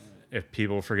like, if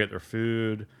people forget their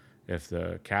food, if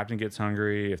the captain gets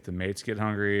hungry, if the mates get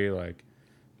hungry, like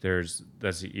that's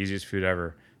the easiest food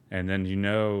ever. And then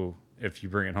if you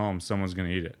bring it home, someone's going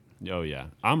to eat it. Oh yeah,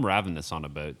 I'm ravenous on a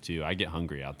boat too. I get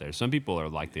hungry out there. Some people are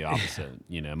like the opposite.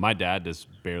 My dad just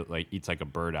barely eats like a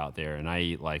bird out there, and I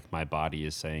eat like my body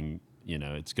is saying,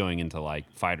 it's going into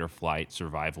like fight or flight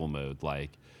survival mode.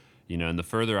 And the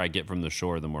further I get from the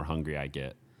shore, the more hungry I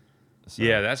get. So,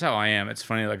 Yeah, that's how I am. It's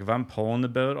funny. Like if I'm pulling the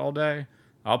boat all day,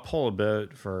 I'll pull a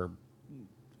boat for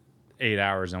 8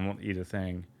 hours and won't eat a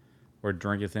thing or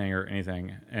drink a thing or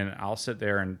anything. And I'll sit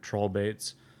there and troll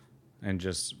baits and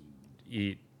just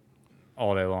eat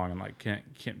all day long. I'm like,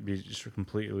 can't be just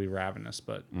completely ravenous,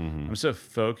 but I'm so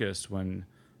focused when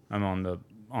I'm on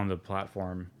the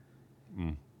platform.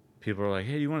 People are like,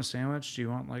 hey, do you want a sandwich? Do you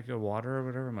want like a water or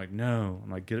whatever? I'm like, no.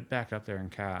 I'm like, get it back up there and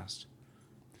cast.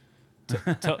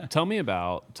 Tell me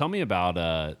about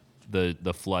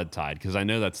the flood tide, because I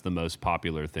know that's the most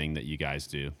popular thing that you guys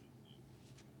do.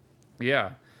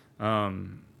 Yeah.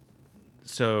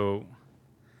 So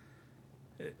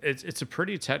it's a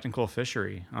pretty technical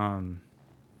fishery.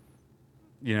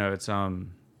 It's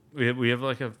we have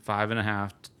like a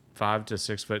 5 to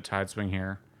 6 foot tide swing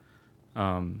here,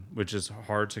 which is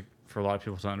hard for a lot of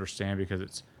people to understand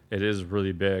because it is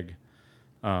really big.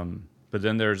 But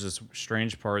then there's this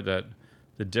strange part that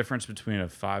the difference between a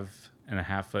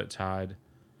 5.5 foot tide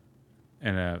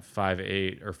and a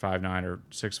 5.8 or 5.9 or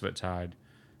 6 foot tide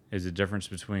is the difference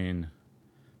between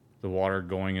the water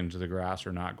going into the grass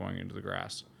or not going into the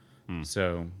grass.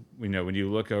 So when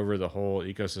you look over the whole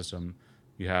ecosystem,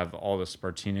 you have all the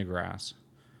Spartina grass,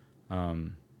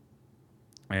 and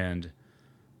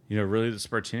really the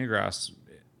Spartina grass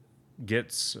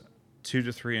gets 2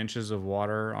 to 3 inches of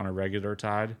water on a regular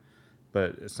tide,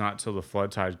 but it's not till the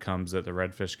flood tide comes that the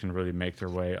redfish can really make their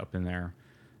way up in there.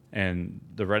 And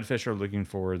the redfish are looking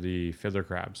for the fiddler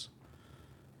crabs.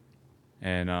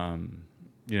 And,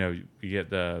 you get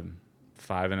the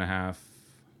 5.5,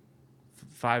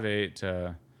 5.8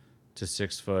 to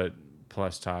 6 foot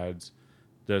plus tides.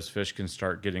 Those fish can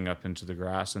start getting up into the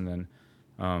grass, and then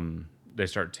they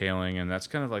start tailing, and that's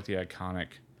kind of like the iconic,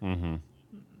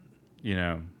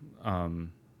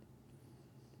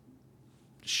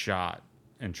 shot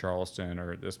in Charleston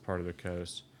or this part of the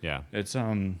coast. Yeah. It's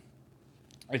an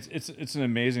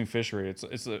amazing fishery. It's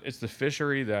the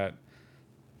fishery that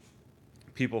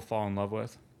people fall in love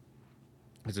with.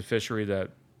 It's a fishery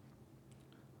that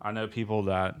I know people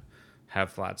that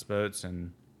have flats boats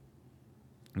and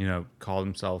call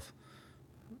themselves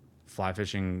fly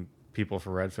fishing people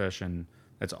for redfish, and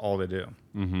that's all they do.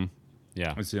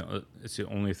 Yeah. It's the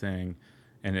only thing,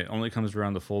 and it only comes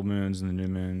around the full moons and the new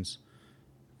moons,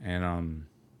 and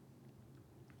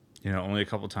only a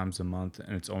couple times a month,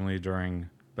 and it's only during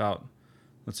about,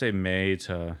 let's say, May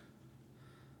to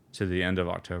the end of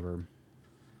October.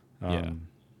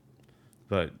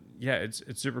 But yeah, it's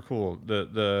super cool.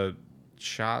 The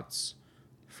shots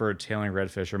for a tailing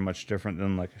redfish are much different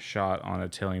than like a shot on a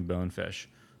tailing bonefish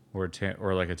or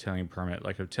like a tailing permit.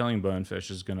 Like a tailing bonefish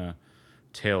is gonna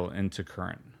tail into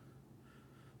current,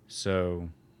 so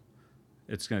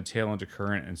it's gonna tail into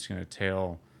current and it's gonna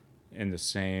tail in the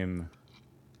same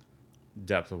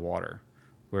depth of water,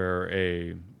 where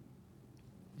the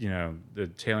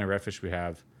tailing redfish we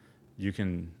have, you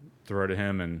can throw to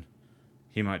him and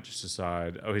he might just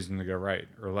decide, he's going to go right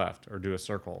or left or do a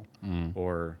circle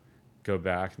or go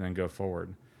back and then go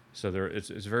forward. So it's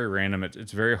very random.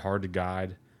 It's very hard to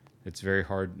guide. It's very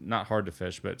hard, not hard to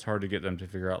fish, but it's hard to get them to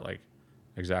figure out like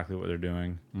exactly what they're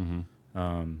doing.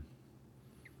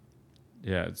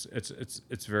 yeah,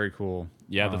 it's very cool.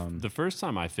 Yeah, the first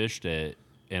time I fished it,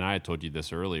 and I had told you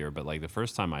this earlier, but like the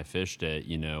first time I fished it,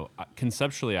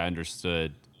 conceptually I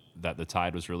understood that the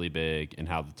tide was really big and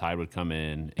how the tide would come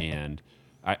in, and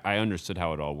I understood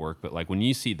how it all worked. But like when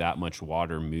you see that much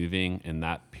water moving in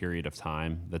that period of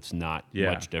time, that's not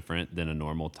much different than a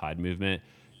normal tide movement.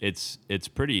 It's a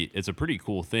pretty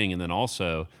cool thing. And then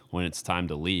also when it's time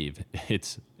to leave,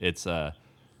 it's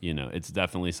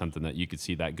definitely something that you could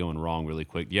see that going wrong really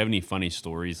quick. Do you have any funny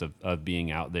stories of being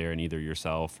out there and either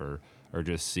yourself or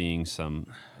just seeing some,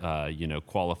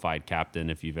 qualified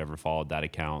captain, if you've ever followed that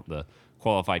account, the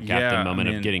qualified captain moment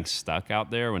of getting stuck out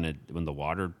there when the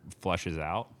water flushes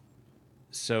out?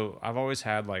 So I've always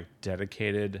had like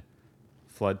dedicated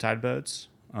flood tide boats.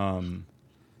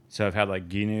 So I've had like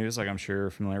Ginu's, like I'm sure you're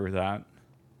familiar with that.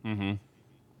 Mm-hmm.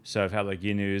 So I've had like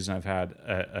Ginu's, and I've had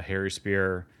a Harry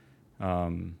Spear,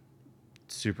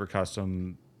 super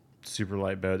custom, super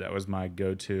light boat. That was my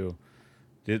go-to.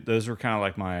 Those were kind of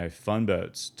like my fun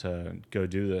boats to go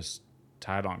do this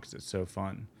tide on because it's so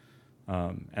fun.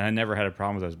 And I never had a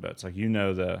problem with those boats. Like,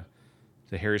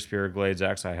 the Harry Spear Glades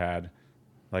X I had,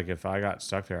 like if I got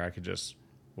stuck there, I could just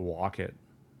walk it.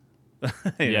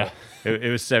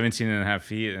 It was 17 and a half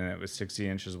feet and it was 60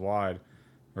 inches wide,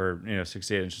 or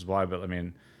 68 inches wide. But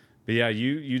yeah,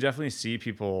 you definitely see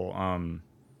people.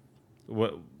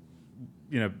 The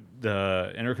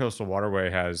Intercoastal Waterway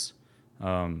has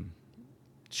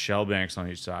shell banks on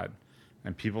each side,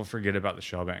 and people forget about the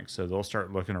shell banks, so they'll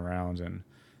start looking around and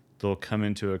they'll come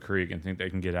into a creek and think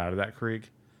they can get out of that creek,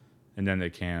 and then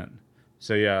they can't.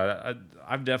 So yeah,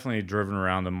 I've definitely driven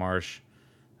around the marsh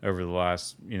over the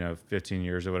last 15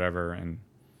 years or whatever, and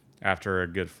after a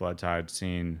good flood tide,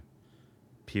 seen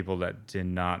people that did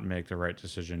not make the right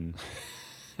decision.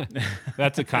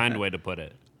 That's a kind way to put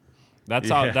it. That's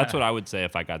what I would say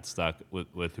if I got stuck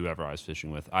with whoever I was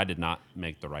fishing with. I did not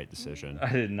make the right decision.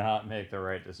 I did not make the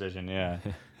right decision. Yeah,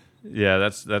 yeah,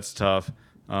 that's tough.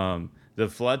 The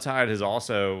flood tide is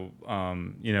also,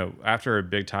 after a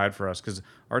big tide for us, because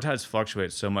our tides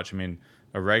fluctuate so much. I mean,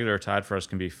 a regular tide for us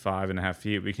can be 5.5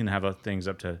 feet. We can have things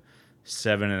up to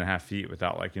 7.5 feet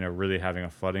without really having a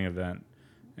flooding event.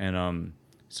 And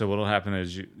so what'll happen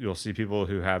is you'll see people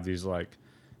who have these like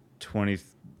 20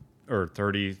 or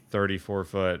 30, 34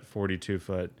 foot, 42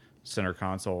 foot center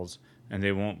consoles, and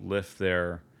they won't lift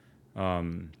their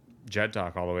jet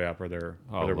dock all the way up or their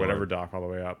whatever dock all the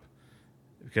way up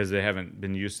because they haven't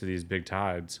been used to these big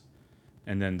tides.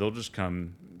 And then they'll just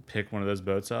come pick one of those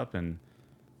boats up and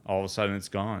all of a sudden it's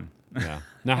gone. Yeah.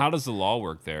 Now, how does the law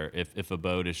work there? If a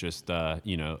boat is just, a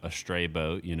stray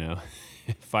boat,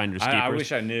 finders keepers? I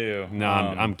wish I knew. No,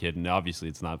 I'm kidding. Obviously,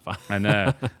 it's not fine. I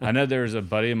know. I know there was a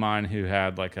buddy of mine who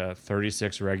had like a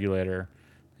 36 regulator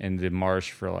in the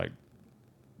marsh for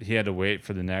he had to wait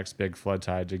for the next big flood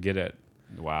tide to get it.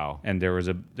 Wow. And there was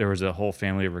a whole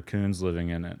family of raccoons living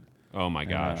in it. Oh my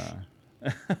gosh.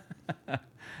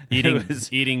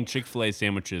 Eating Chick-fil-A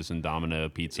sandwiches and Domino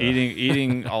pizza.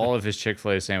 Eating all of his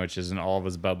Chick-fil-A sandwiches and all of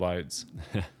his Bud Lights.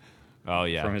 Oh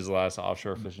yeah, from his last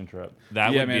offshore fishing trip.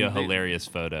 That would be a hilarious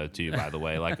photo too, by the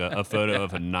way. Like a photo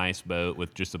of a nice boat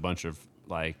with just a bunch of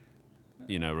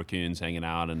raccoons hanging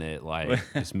out in it,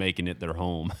 just making it their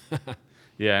home.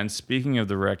 Yeah, and speaking of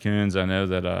the raccoons, I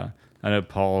know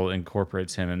Paul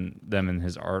incorporates them in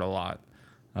his art a lot,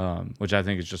 which I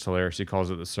think is just hilarious. He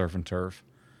calls it the surf and turf.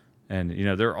 And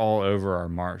they're all over our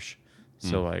marsh,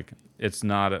 so it's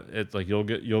not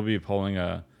you'll be pulling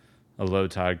a low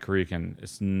tide creek, and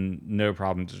it's no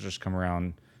problem to just come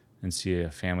around and see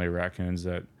a family of raccoons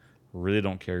that really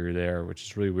don't care you're there, which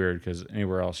is really weird because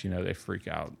anywhere else they freak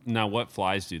out. Now, what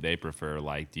flies do they prefer?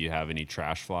 Do you have any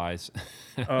trash flies?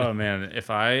 Oh man, if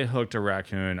I hooked a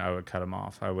raccoon, I would cut them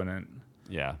off. I wouldn't.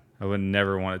 Yeah, I would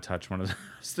never want to touch one of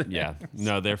those things. Yeah,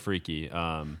 no, they're freaky.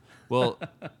 Well.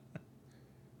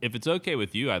 If it's okay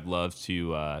with you, I'd love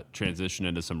to transition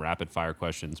into some rapid fire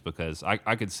questions because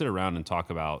I could sit around and talk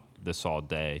about this all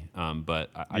day. But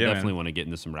I definitely want to get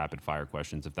into some rapid fire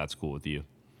questions if that's cool with you.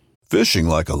 Fishing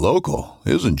like a local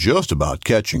isn't just about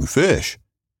catching fish.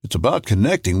 It's about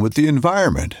connecting with the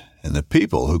environment and the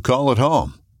people who call it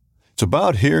home. It's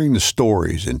about hearing the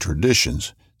stories and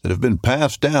traditions that have been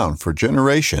passed down for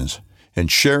generations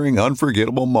and sharing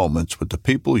unforgettable moments with the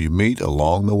people you meet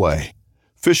along the way.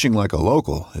 Fishing like a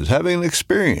local is having an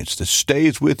experience that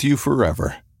stays with you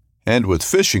forever. And with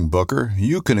Fishing Booker,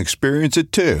 you can experience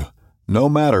it too, no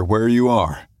matter where you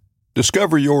are.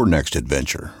 Discover your next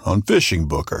adventure on Fishing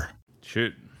Booker.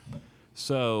 Shoot.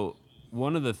 So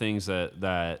one of the things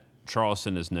that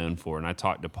Charleston is known for, and I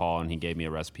talked to Paul, and he gave me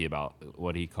a recipe about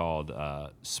what he called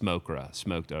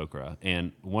smoked okra.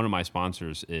 And one of my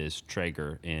sponsors is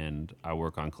Traeger, and I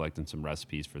work on collecting some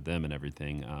recipes for them and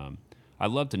everything.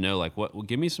 I'd love to know, like,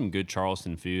 give me some good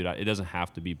Charleston food. It doesn't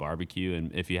have to be barbecue,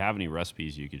 and if you have any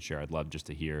recipes you could share, I'd love just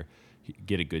to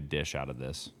get a good dish out of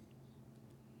this.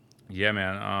 Yeah,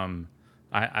 man.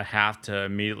 I have to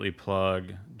immediately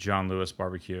plug John Lewis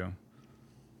Barbecue.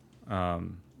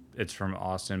 It's from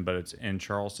Austin, but it's in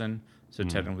Charleston, so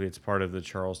technically it's part of the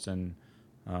Charleston,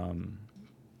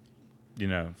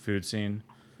 food scene.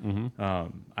 I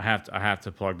have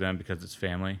to plug them because it's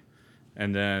family.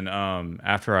 And then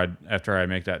after I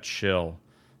make that chill,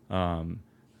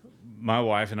 my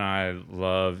wife and I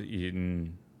love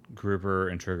eating grouper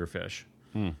and triggerfish.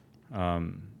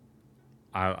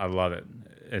 I love it.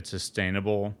 It's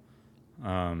sustainable.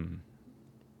 When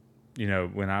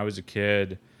I was a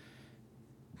kid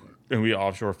and we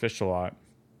offshore fished a lot,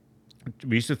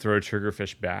 we used to throw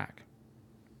triggerfish back,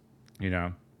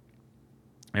 and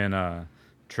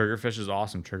triggerfish is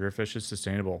awesome. Triggerfish is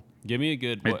sustainable. Give me a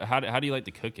good. How do you like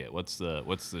to cook it? What's the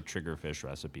triggerfish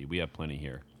recipe? We have plenty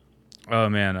here. Oh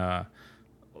man,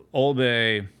 Old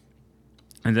Bay,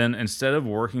 and then instead of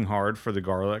working hard for the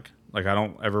garlic, like I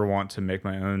don't ever want to make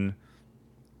my own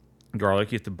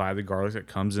garlic. You have to buy the garlic that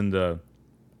comes in the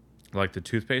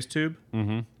toothpaste tube,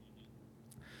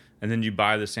 and then you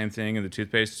buy the same thing in the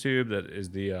toothpaste tube that is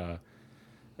the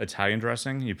Italian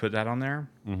dressing. You put that on there,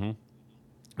 and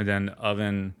then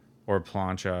oven or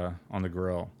plancha on the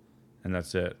grill, and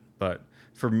that's it. But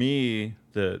for me,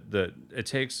 it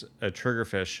takes a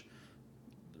triggerfish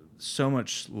so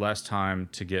much less time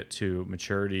to get to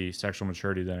sexual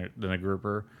maturity than a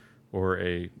grouper or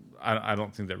I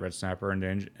don't think that red snapper are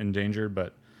endangered,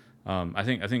 but I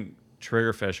think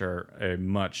triggerfish are a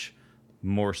much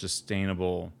more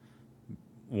sustainable,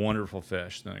 wonderful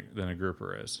fish than a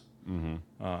grouper is.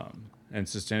 And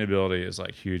sustainability is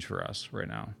like huge for us right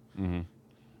now.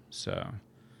 So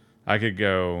I could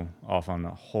go off on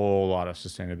a whole lot of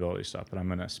sustainability stuff, but I'm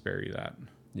going to spare you that.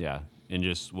 Yeah, and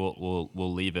just we'll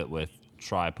leave it with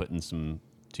try putting some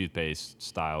toothpaste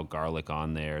style garlic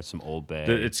on there, some Old Bay.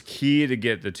 It's key to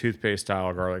get the toothpaste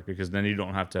style garlic because then you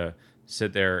don't have to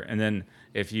sit there. And then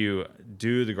if you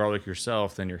do the garlic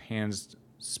yourself, then your hands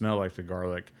smell like the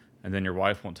garlic, and then your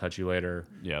wife won't touch you later.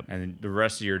 Yep. And the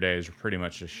rest of your day is pretty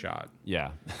much just shot.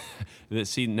 Yeah.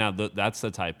 See, now that's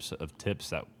the types of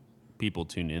tips that people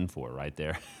tune in for right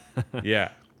there. Yeah.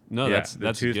 No, yeah,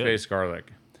 that's toothpaste good.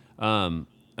 garlic.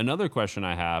 Another question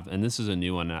I have, and this is a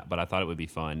new one, but I thought it would be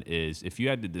fun, is if you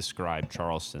had to describe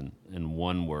Charleston in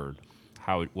one word,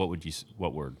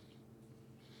 what word?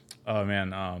 Oh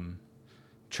man,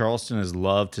 Charleston is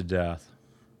loved to death.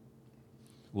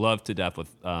 Loved to death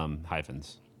with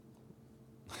hyphens.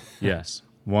 Yes,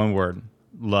 one word,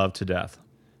 loved to death.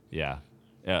 Yeah.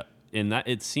 And that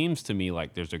it seems to me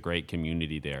like there's a great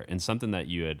community there. And something that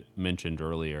you had mentioned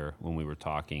earlier when we were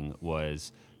talking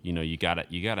was, you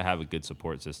gotta have a good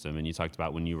support system. And you talked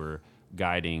about when you were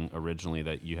guiding originally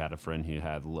that you had a friend who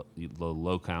had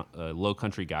low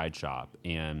country guide shop,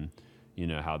 and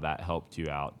how that helped you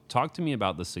out. Talk to me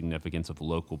about the significance of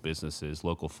local businesses,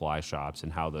 local fly shops,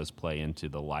 and how those play into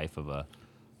the life of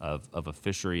a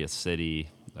fishery, a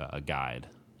city, a guide.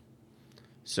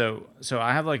 So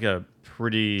I have like a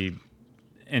pretty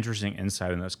interesting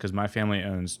insight in this because my family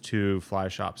owns 2 fly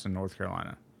shops in North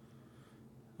Carolina.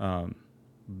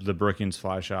 The Brookings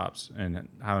fly shops in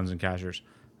Highlands and Cashers.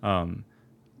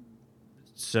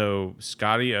 So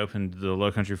Scotty opened the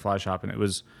Low Country Fly Shop, and it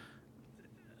was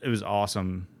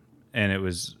awesome, and it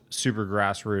was super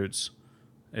grassroots.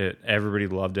 Everybody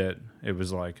loved it. It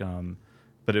was like,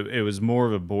 but it was more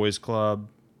of a boys' club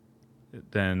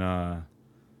than.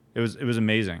 It was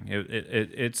amazing.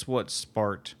 It's what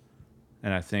sparked,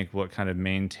 and I think what kind of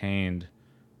maintained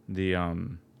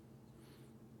the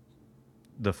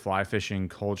fly fishing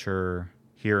culture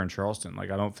here in Charleston. Like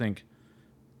I don't think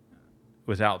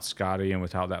without Scotty and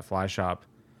without that fly shop,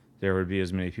 there would be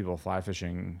as many people fly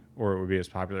fishing, or it would be as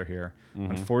popular here.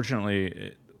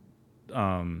 Unfortunately,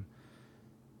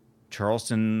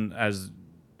 Charleston, as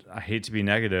I hate to be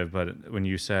negative, but when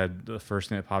you said the first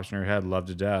thing that pops in your head, love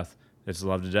to death, it's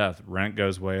love to death. Rent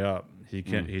goes way up. He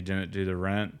didn't do the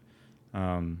rent.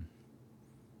 And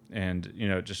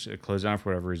it closed down for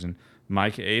whatever reason.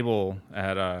 Mike Abel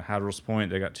at Hatteras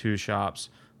Point, they got 2 shops.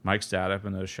 Mike's dad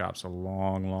opened those shops a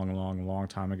long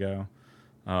time ago.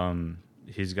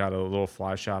 He's got a little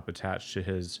fly shop attached to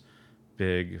his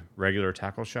big regular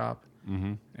tackle shop.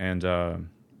 And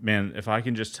man, if I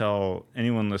can just tell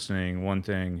anyone listening one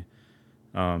thing,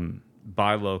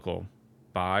 buy local,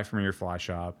 buy from your fly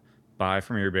shop, buy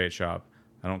from your bait shop.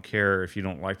 I don't care if you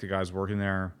don't like the guys working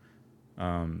there.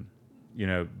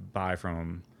 Buy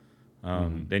from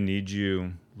them. They need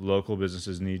you. Local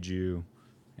businesses need you.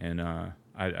 And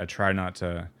I try not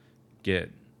to get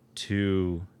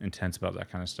too intense about that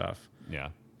kind of stuff. Yeah.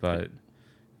 But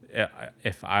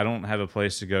if I don't have a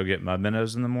place to go get mud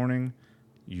minnows in the morning,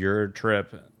 your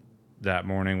trip that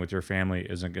morning with your family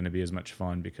isn't going to be as much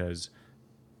fun, because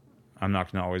I'm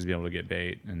not going to always be able to get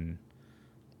bait. And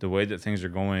the way that things are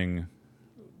going,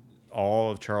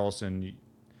 all of Charleston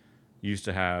used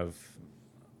to have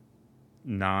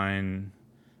 9,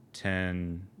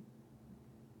 10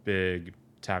 big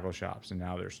tackle shops, and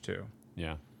now there's 2.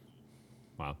 Yeah.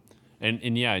 Wow. And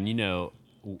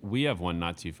we have one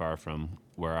not too far from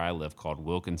where I live called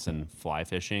Wilkinson Fly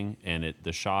Fishing, and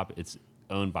the shop, it's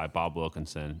owned by Bob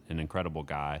Wilkinson, an incredible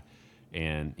guy,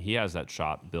 and he has that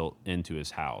shop built into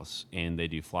his house, and they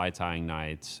do fly tying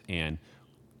nights, and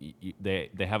they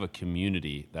have a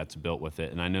community that's built with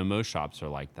it. And I know most shops are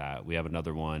like that. We have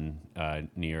another one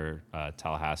near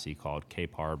Tallahassee called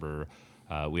Cape Harbor.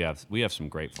 We have some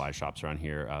great fly shops around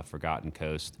here. Forgotten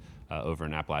Coast over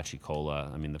in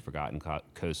Apalachicola. I mean, the Forgotten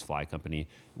Coast Fly Company.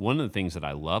 One of the things that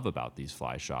I love about these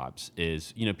fly shops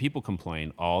is, people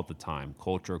complain all the time.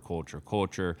 Culture.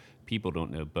 People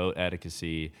don't know boat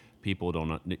etiquette. People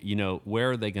don't know,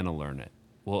 where are they going to learn it?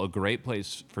 Well, a great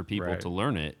place for people to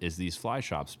learn it is these fly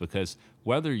shops, because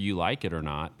whether you like it or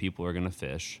not, people are going to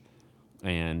fish.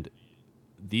 And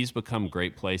these become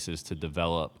great places to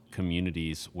develop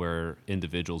communities where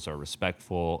individuals are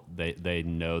respectful. They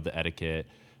know the etiquette.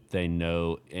 They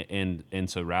know, and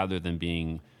so rather than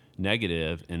being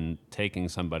negative and taking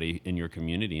somebody in your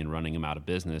community and running them out of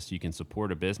business, you can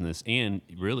support a business, and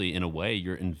really, in a way,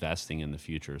 you're investing in the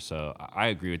future. So I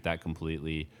agree with that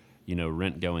completely.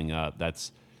 Rent going up,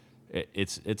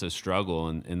 it's a struggle,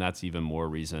 and that's even more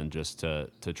reason just to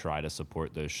try to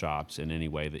support those shops in any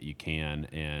way that you can,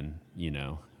 and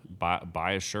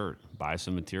buy a shirt, buy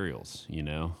some materials.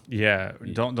 Yeah,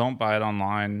 don't buy it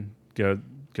online. Go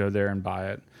there and buy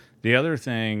it. The other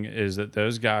thing is that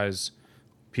those guys,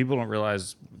 people don't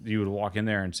realize you would walk in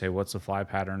there and say, what's the fly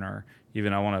pattern? Or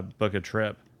even, I want to book a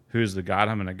trip. Who's the guide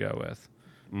I'm going to go with?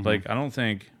 Mm-hmm. Like, I don't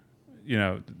think,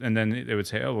 and then they would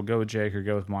say, oh, well, go with Jake, or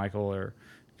go with Michael, or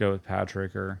go with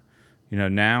Patrick, or,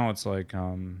 now it's like,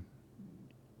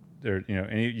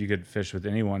 you could fish with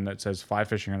anyone that says fly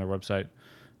fishing on their website.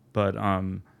 But,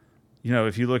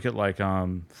 if you look at like,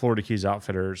 Florida Keys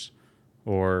Outfitters,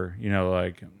 or,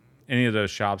 like any of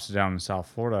those shops down in South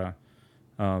Florida,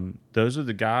 those are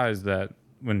the guys that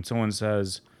when someone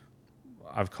says,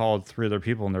 I've called 3 other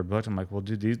people and they're booked, I'm like, well,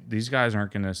 dude, these guys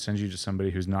aren't going to send you to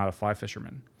somebody who's not a fly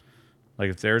fisherman. Like,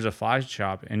 if there's a fly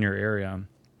shop in your area,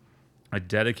 a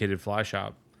dedicated fly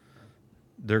shop,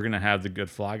 they're going to have the good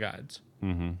fly guides.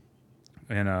 Mm-hmm.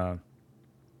 And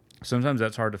sometimes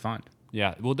that's hard to find.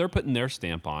 Yeah, well, they're putting their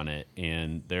stamp on it,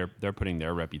 and they're putting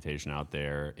their reputation out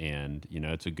there, and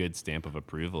it's a good stamp of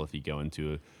approval if you go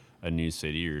into a new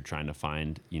city or you're trying to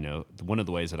find. One of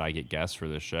the ways that I get guests for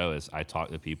this show is I talk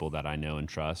to people that I know and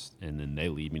trust, and then they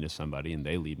lead me to somebody, and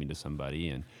they lead me to somebody,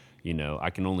 and I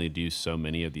can only do so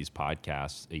many of these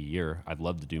podcasts a year. I'd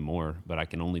love to do more, but I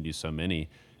can only do so many,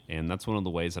 and that's one of the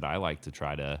ways that I like to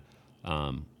try to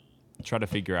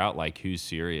figure out like who's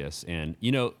serious. And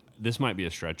this might be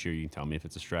a stretch here. You can tell me if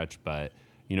it's a stretch, but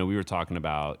we were talking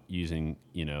about using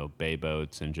bay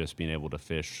boats and just being able to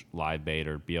fish live bait,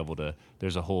 or be able to.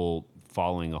 There's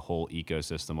following a whole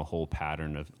ecosystem, a whole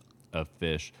pattern of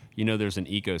fish. There's an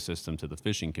ecosystem to the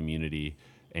fishing community,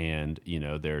 and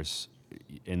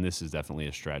and this is definitely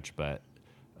a stretch, but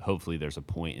hopefully there's a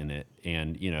point in it.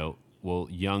 And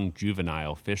young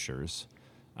juvenile fishers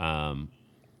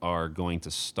are going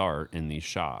to start in these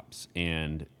shops,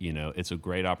 and it's a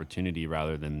great opportunity,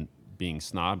 rather than being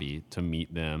snobby, to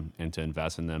meet them and to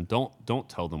invest in them. Don't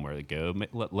tell them where to go.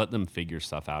 Let them figure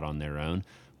stuff out on their own.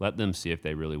 Let them see if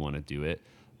they really want to do it.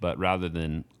 But rather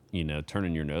than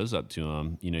turning your nose up to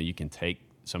them, you can take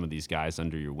some of these guys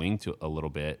under your wing a little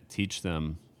bit, teach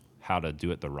them how to do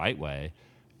it the right way,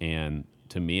 and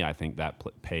to me, I think that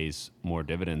pays more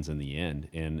dividends in the end.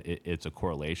 And it's a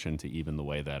correlation to even the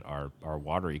way that our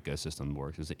water ecosystem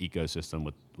works. It's an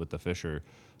ecosystem with the fisher,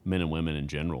 men and women in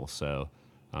general. So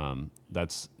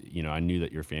that's, I knew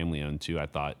that your family owned too. I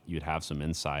thought you'd have some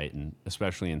insight, and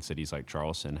especially in cities like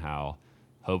Charleston, how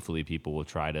hopefully people will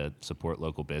try to support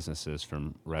local businesses,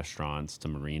 from restaurants to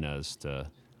marinas to,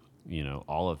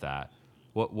 all of that.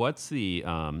 What's the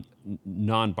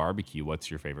non-barbecue? What's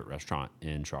your favorite restaurant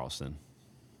in Charleston?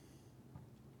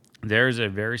 There's a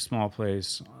very small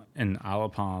place in Isle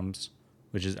of Palms,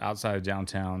 which is outside of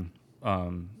downtown,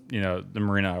 the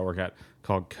marina I work at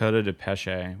called Coda de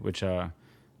Pesce, which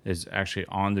is actually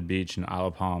on the beach in Isle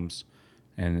of Palms,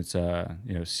 and it's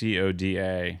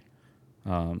CODA.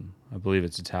 I believe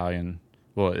it's Italian.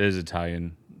 Well, it is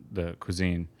Italian, the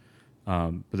cuisine,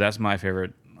 but that's my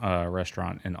favorite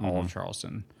restaurant in all of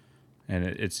Charleston, and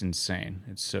it's insane.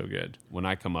 It's so good. When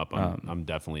I come up, I'm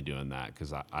definitely doing that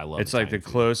because I love. It's like the Italian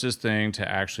food. closest thing to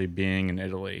actually being in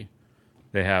Italy.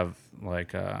 They have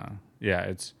like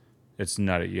it's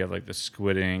nutty. You have like the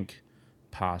squid ink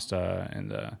pasta and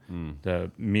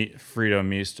the meat Frito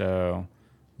misto,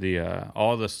 the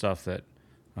all the stuff that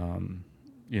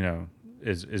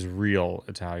is real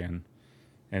Italian,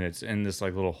 and it's in this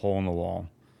like little hole in the wall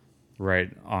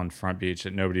right on Front Beach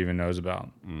that nobody even knows about.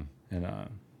 And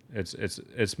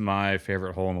it's my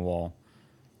favorite hole in the wall.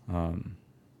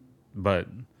 But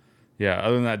yeah,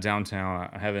 other than that, downtown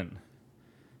I haven't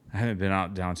been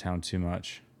out downtown too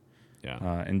much.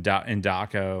 Yeah. And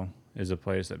Daco is a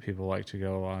place that people like to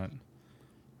go a lot.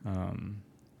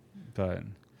 But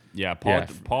Yeah,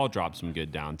 Paul dropped some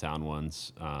good downtown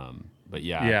ones. But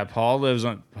yeah. Yeah,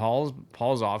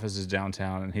 Paul's office is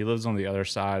downtown, and he lives on the other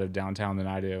side of downtown than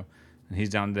I do, and he's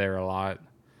down there a lot.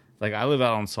 Like I live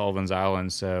out on Sullivan's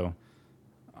Island, so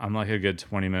I'm like a good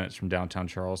 20 minutes from downtown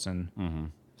Charleston. Mm-hmm.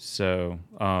 So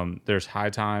there's High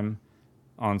Time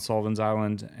on Sullivan's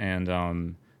Island,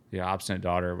 and the Obstinate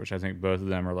Daughter, which I think both of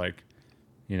them are like,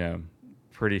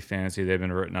 pretty fancy. They've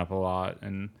been written up a lot,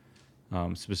 and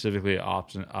specifically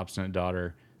Obstinate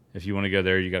Daughter. If you want to go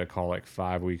there, you got to call like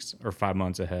 5 weeks or 5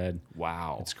 months ahead.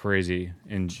 Wow, it's crazy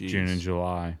in June and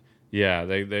July. Yeah,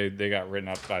 they got written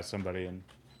up by somebody and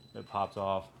it popped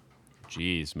off.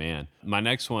 Jeez, man. My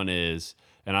next one is,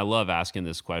 and I love asking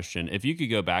this question, if you could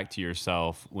go back to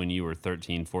yourself when you were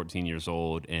 13, 14 years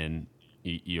old and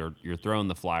you're throwing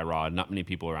the fly rod, not many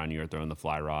people around you are throwing the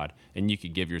fly rod, and you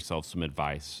could give yourself some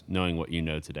advice, knowing what you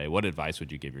know today, what advice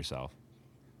would you give yourself?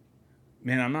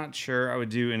 Man, I'm not sure I would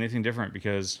do anything different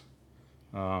because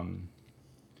I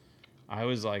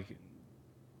was like,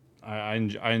 I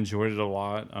enjoyed it a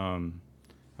lot.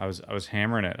 I was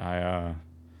hammering it.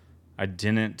 I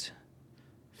didn't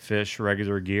fish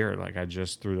regular gear. Like I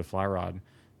just threw the fly rod.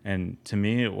 And to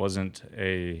me, it wasn't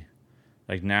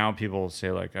like now people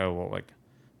say like, oh, well, like,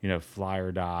 fly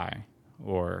or die,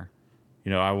 or,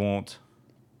 I won't,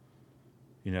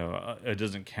 it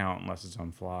doesn't count unless it's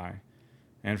on fly.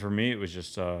 And for me, it was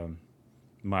just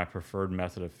my preferred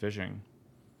method of fishing.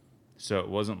 So it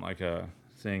wasn't like a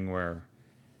thing where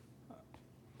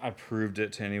I proved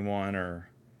it to anyone, or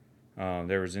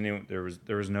there was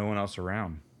no one else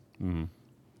around. Mm-hmm.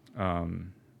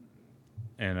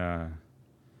 And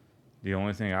the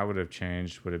only thing I would have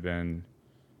changed would have been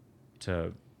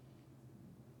to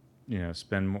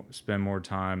spend more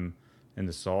time in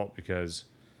the salt, because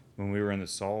when we were in the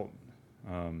salt,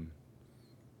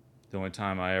 the only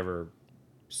time I ever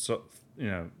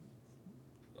did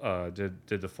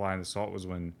the fly in the salt was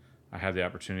when I had the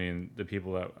opportunity, and the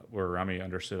people that were around me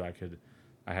understood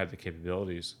I had the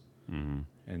capabilities. Mm-hmm.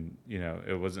 And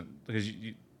it wasn't because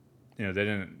they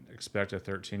didn't expect a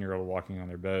 13-year-old walking on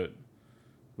their boat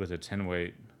with a 10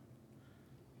 weight.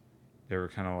 They were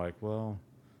kind of like, well,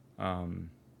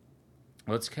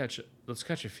 let's catch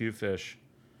a few fish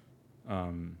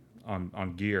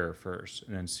on gear first,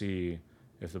 and then see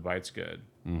if the bite's good.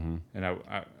 Mm-hmm. And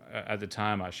I at the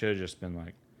time I should have just been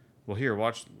like, well, here,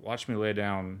 watch me lay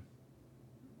down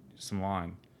some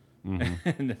line.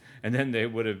 Mm-hmm. and then they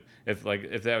would have, if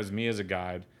that was me as a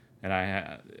guide, and I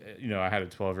had a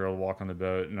 12-year-old walk on the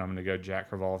boat, and I'm going to go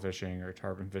jack crevalle fishing or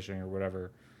tarpon fishing or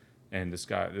whatever, and this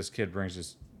kid brings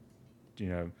this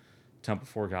Temple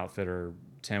Fork Outfitter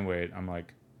 10 weight. I'm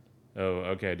like, oh,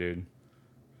 okay, dude.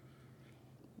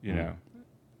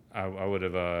 I would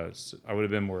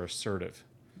have been more assertive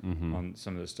on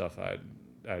some of the stuff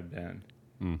I'd been.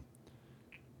 Mm.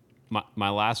 My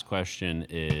last question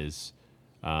is,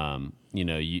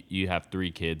 you have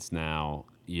 3 kids now.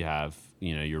 You have,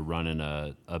 you're running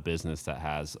a business that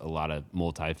has a lot of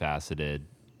multifaceted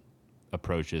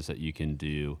approaches that you can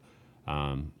do,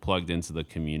 plugged into the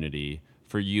community.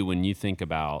 For you, when you think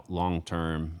about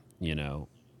long-term,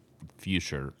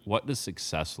 future, what does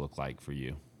success look like for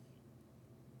you?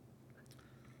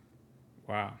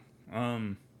 Wow.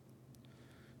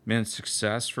 Man,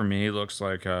 success for me looks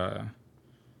like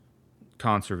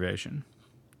conservation.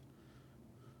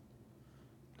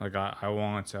 Like I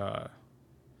want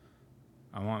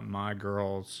my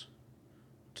girls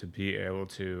to be able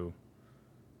to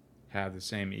have the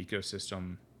same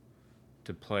ecosystem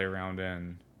to play around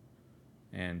in,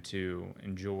 and to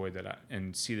enjoy that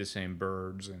and see the same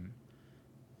birds, and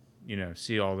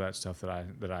see all that stuff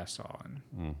that I saw.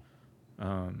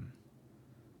 And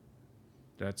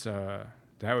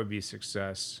that would be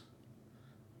success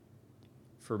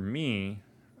for me,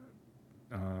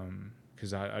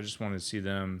 because I just wanted to see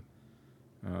them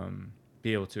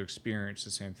be able to experience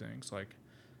the same things. Like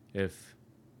if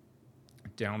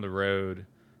down the road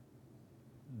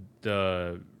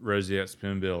the roseate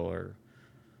spoonbill or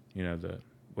the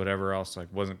whatever else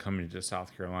wasn't coming to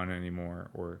South Carolina anymore,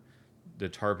 or the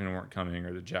tarpon weren't coming,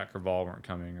 or the jack crevalle weren't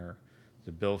coming, or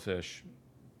the billfish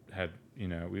had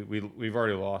we've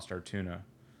already lost our tuna,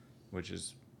 which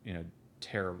is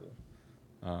terrible.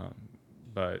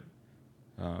 But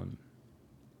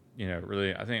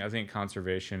really I think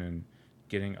conservation and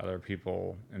getting other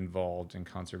people involved in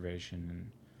conservation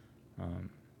and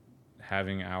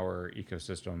having our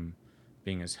ecosystem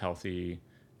being as healthy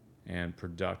and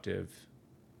productive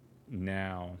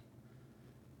now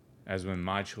as when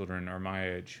my children are my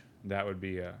age, that would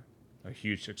be a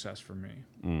huge success for me.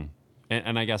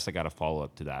 And I guess I got a follow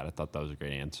up to that. I thought that was a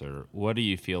great answer. What do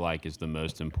you feel like is the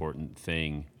most important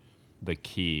thing, the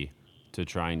key to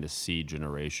trying to see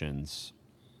generations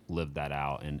live that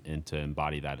out and to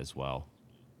embody that as well?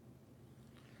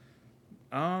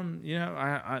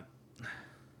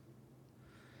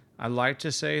 I like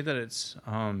to say that it's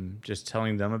just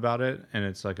telling them about it, and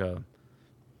it's like a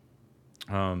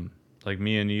like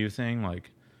me and you thing.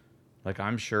 Like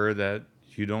I'm sure that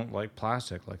you don't like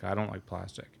plastic, like I don't like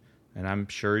plastic, and I'm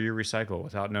sure you recycle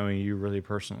without knowing you really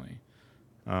personally.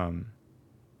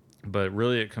 But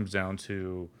really, it comes down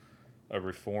to a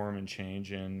reform and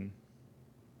change in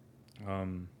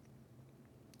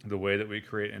the way that we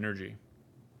create energy.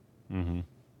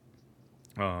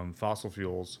 Fossil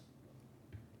fuels.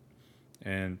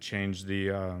 And change the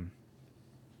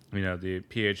the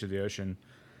pH of the ocean,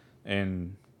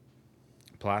 and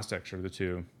plastics are the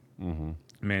two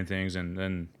main things. And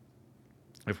then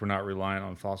if we're not reliant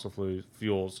on fossil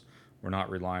fuels, we're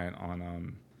not reliant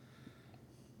on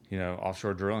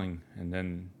offshore drilling. And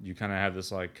then you kind of have this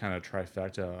kind of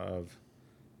trifecta of,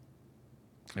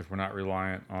 if we're not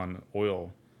reliant on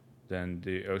oil, then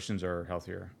the oceans are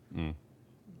healthier.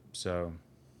 So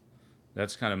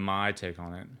that's kind of my take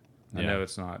on it. I know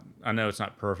it's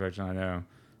not perfect, and I know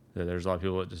that there's a lot of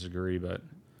people that disagree, but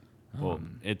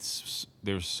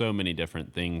there's so many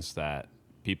different things that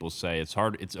people say. It's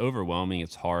hard, it's overwhelming,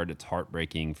 it's hard, it's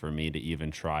heartbreaking for me to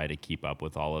even try to keep up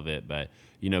with all of it. But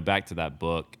back to that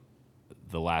book,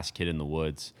 The Last Kid in the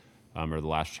Woods, or The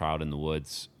Last Child in the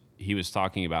Woods, he was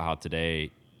talking about how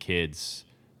today kids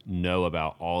know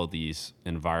about all of these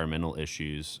environmental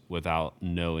issues without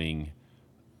knowing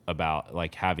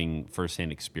about having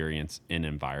firsthand experience in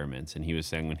environments. And he was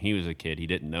saying when he was a kid, he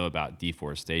didn't know about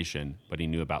deforestation, but he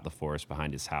knew about the forest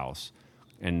behind his house.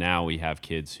 And now we have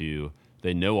kids who,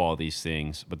 they know all these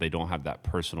things, but they don't have that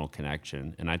personal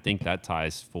connection. And I think that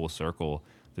ties full circle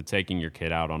to taking your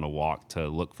kid out on a walk to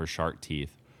look for shark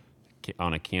teeth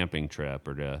on a camping trip,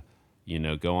 or to,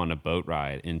 go on a boat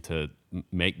ride, and to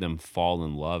make them fall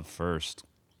in love first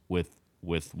with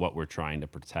what we're trying to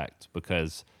protect.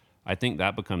 Because I think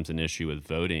that becomes an issue with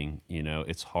voting.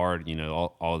 It's hard,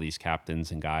 all these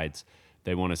captains and guides,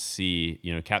 they want to see,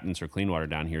 Captains for Clean Water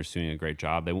down here is doing a great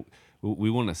job.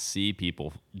 We want to see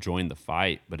people join the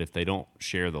fight, but if they don't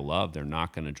share the love, they're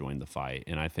not going to join the fight.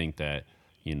 And I think that,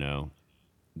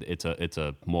 it's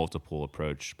a multiple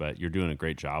approach, but you're doing a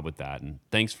great job with that. And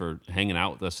thanks for hanging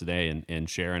out with us today and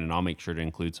sharing, and I'll make sure to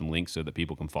include some links so that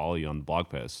people can follow you on the blog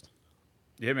post.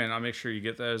 Yeah, man, I'll make sure you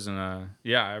get those. And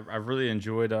I've really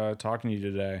enjoyed talking to you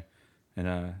today.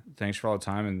 And thanks for all the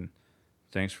time, and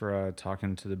thanks for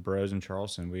talking to the bros in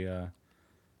Charleston. We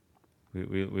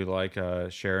like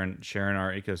sharing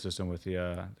our ecosystem with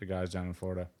the guys down in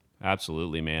Florida.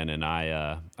 Absolutely, man. And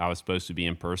I was supposed to be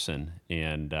in person,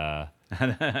 and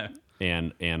and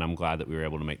I'm glad that we were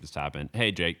able to make this happen.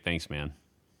 Hey, Jake, thanks, man.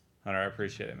 Hunter, I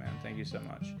appreciate it, man. Thank you so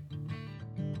much.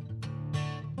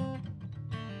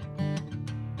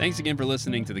 Thanks again for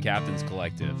listening to the Captain's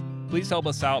Collective. Please help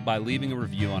us out by leaving a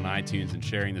review on iTunes and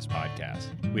sharing this podcast.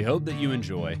 We hope that you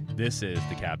enjoy. This is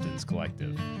the Captain's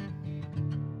Collective.